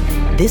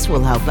iTunes. This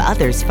will help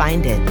others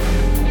find it.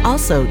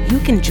 Also, you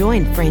can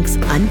join Frank's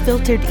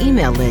unfiltered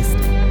email list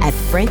at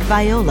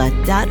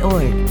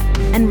frankviola.org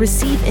and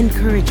receive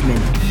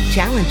encouragement,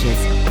 challenges,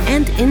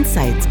 and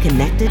insights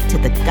connected to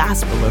the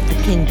gospel of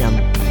the kingdom.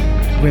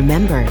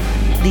 Remember,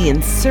 the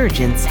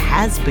Insurgents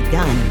has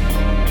begun.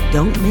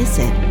 Don't miss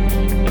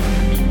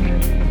it.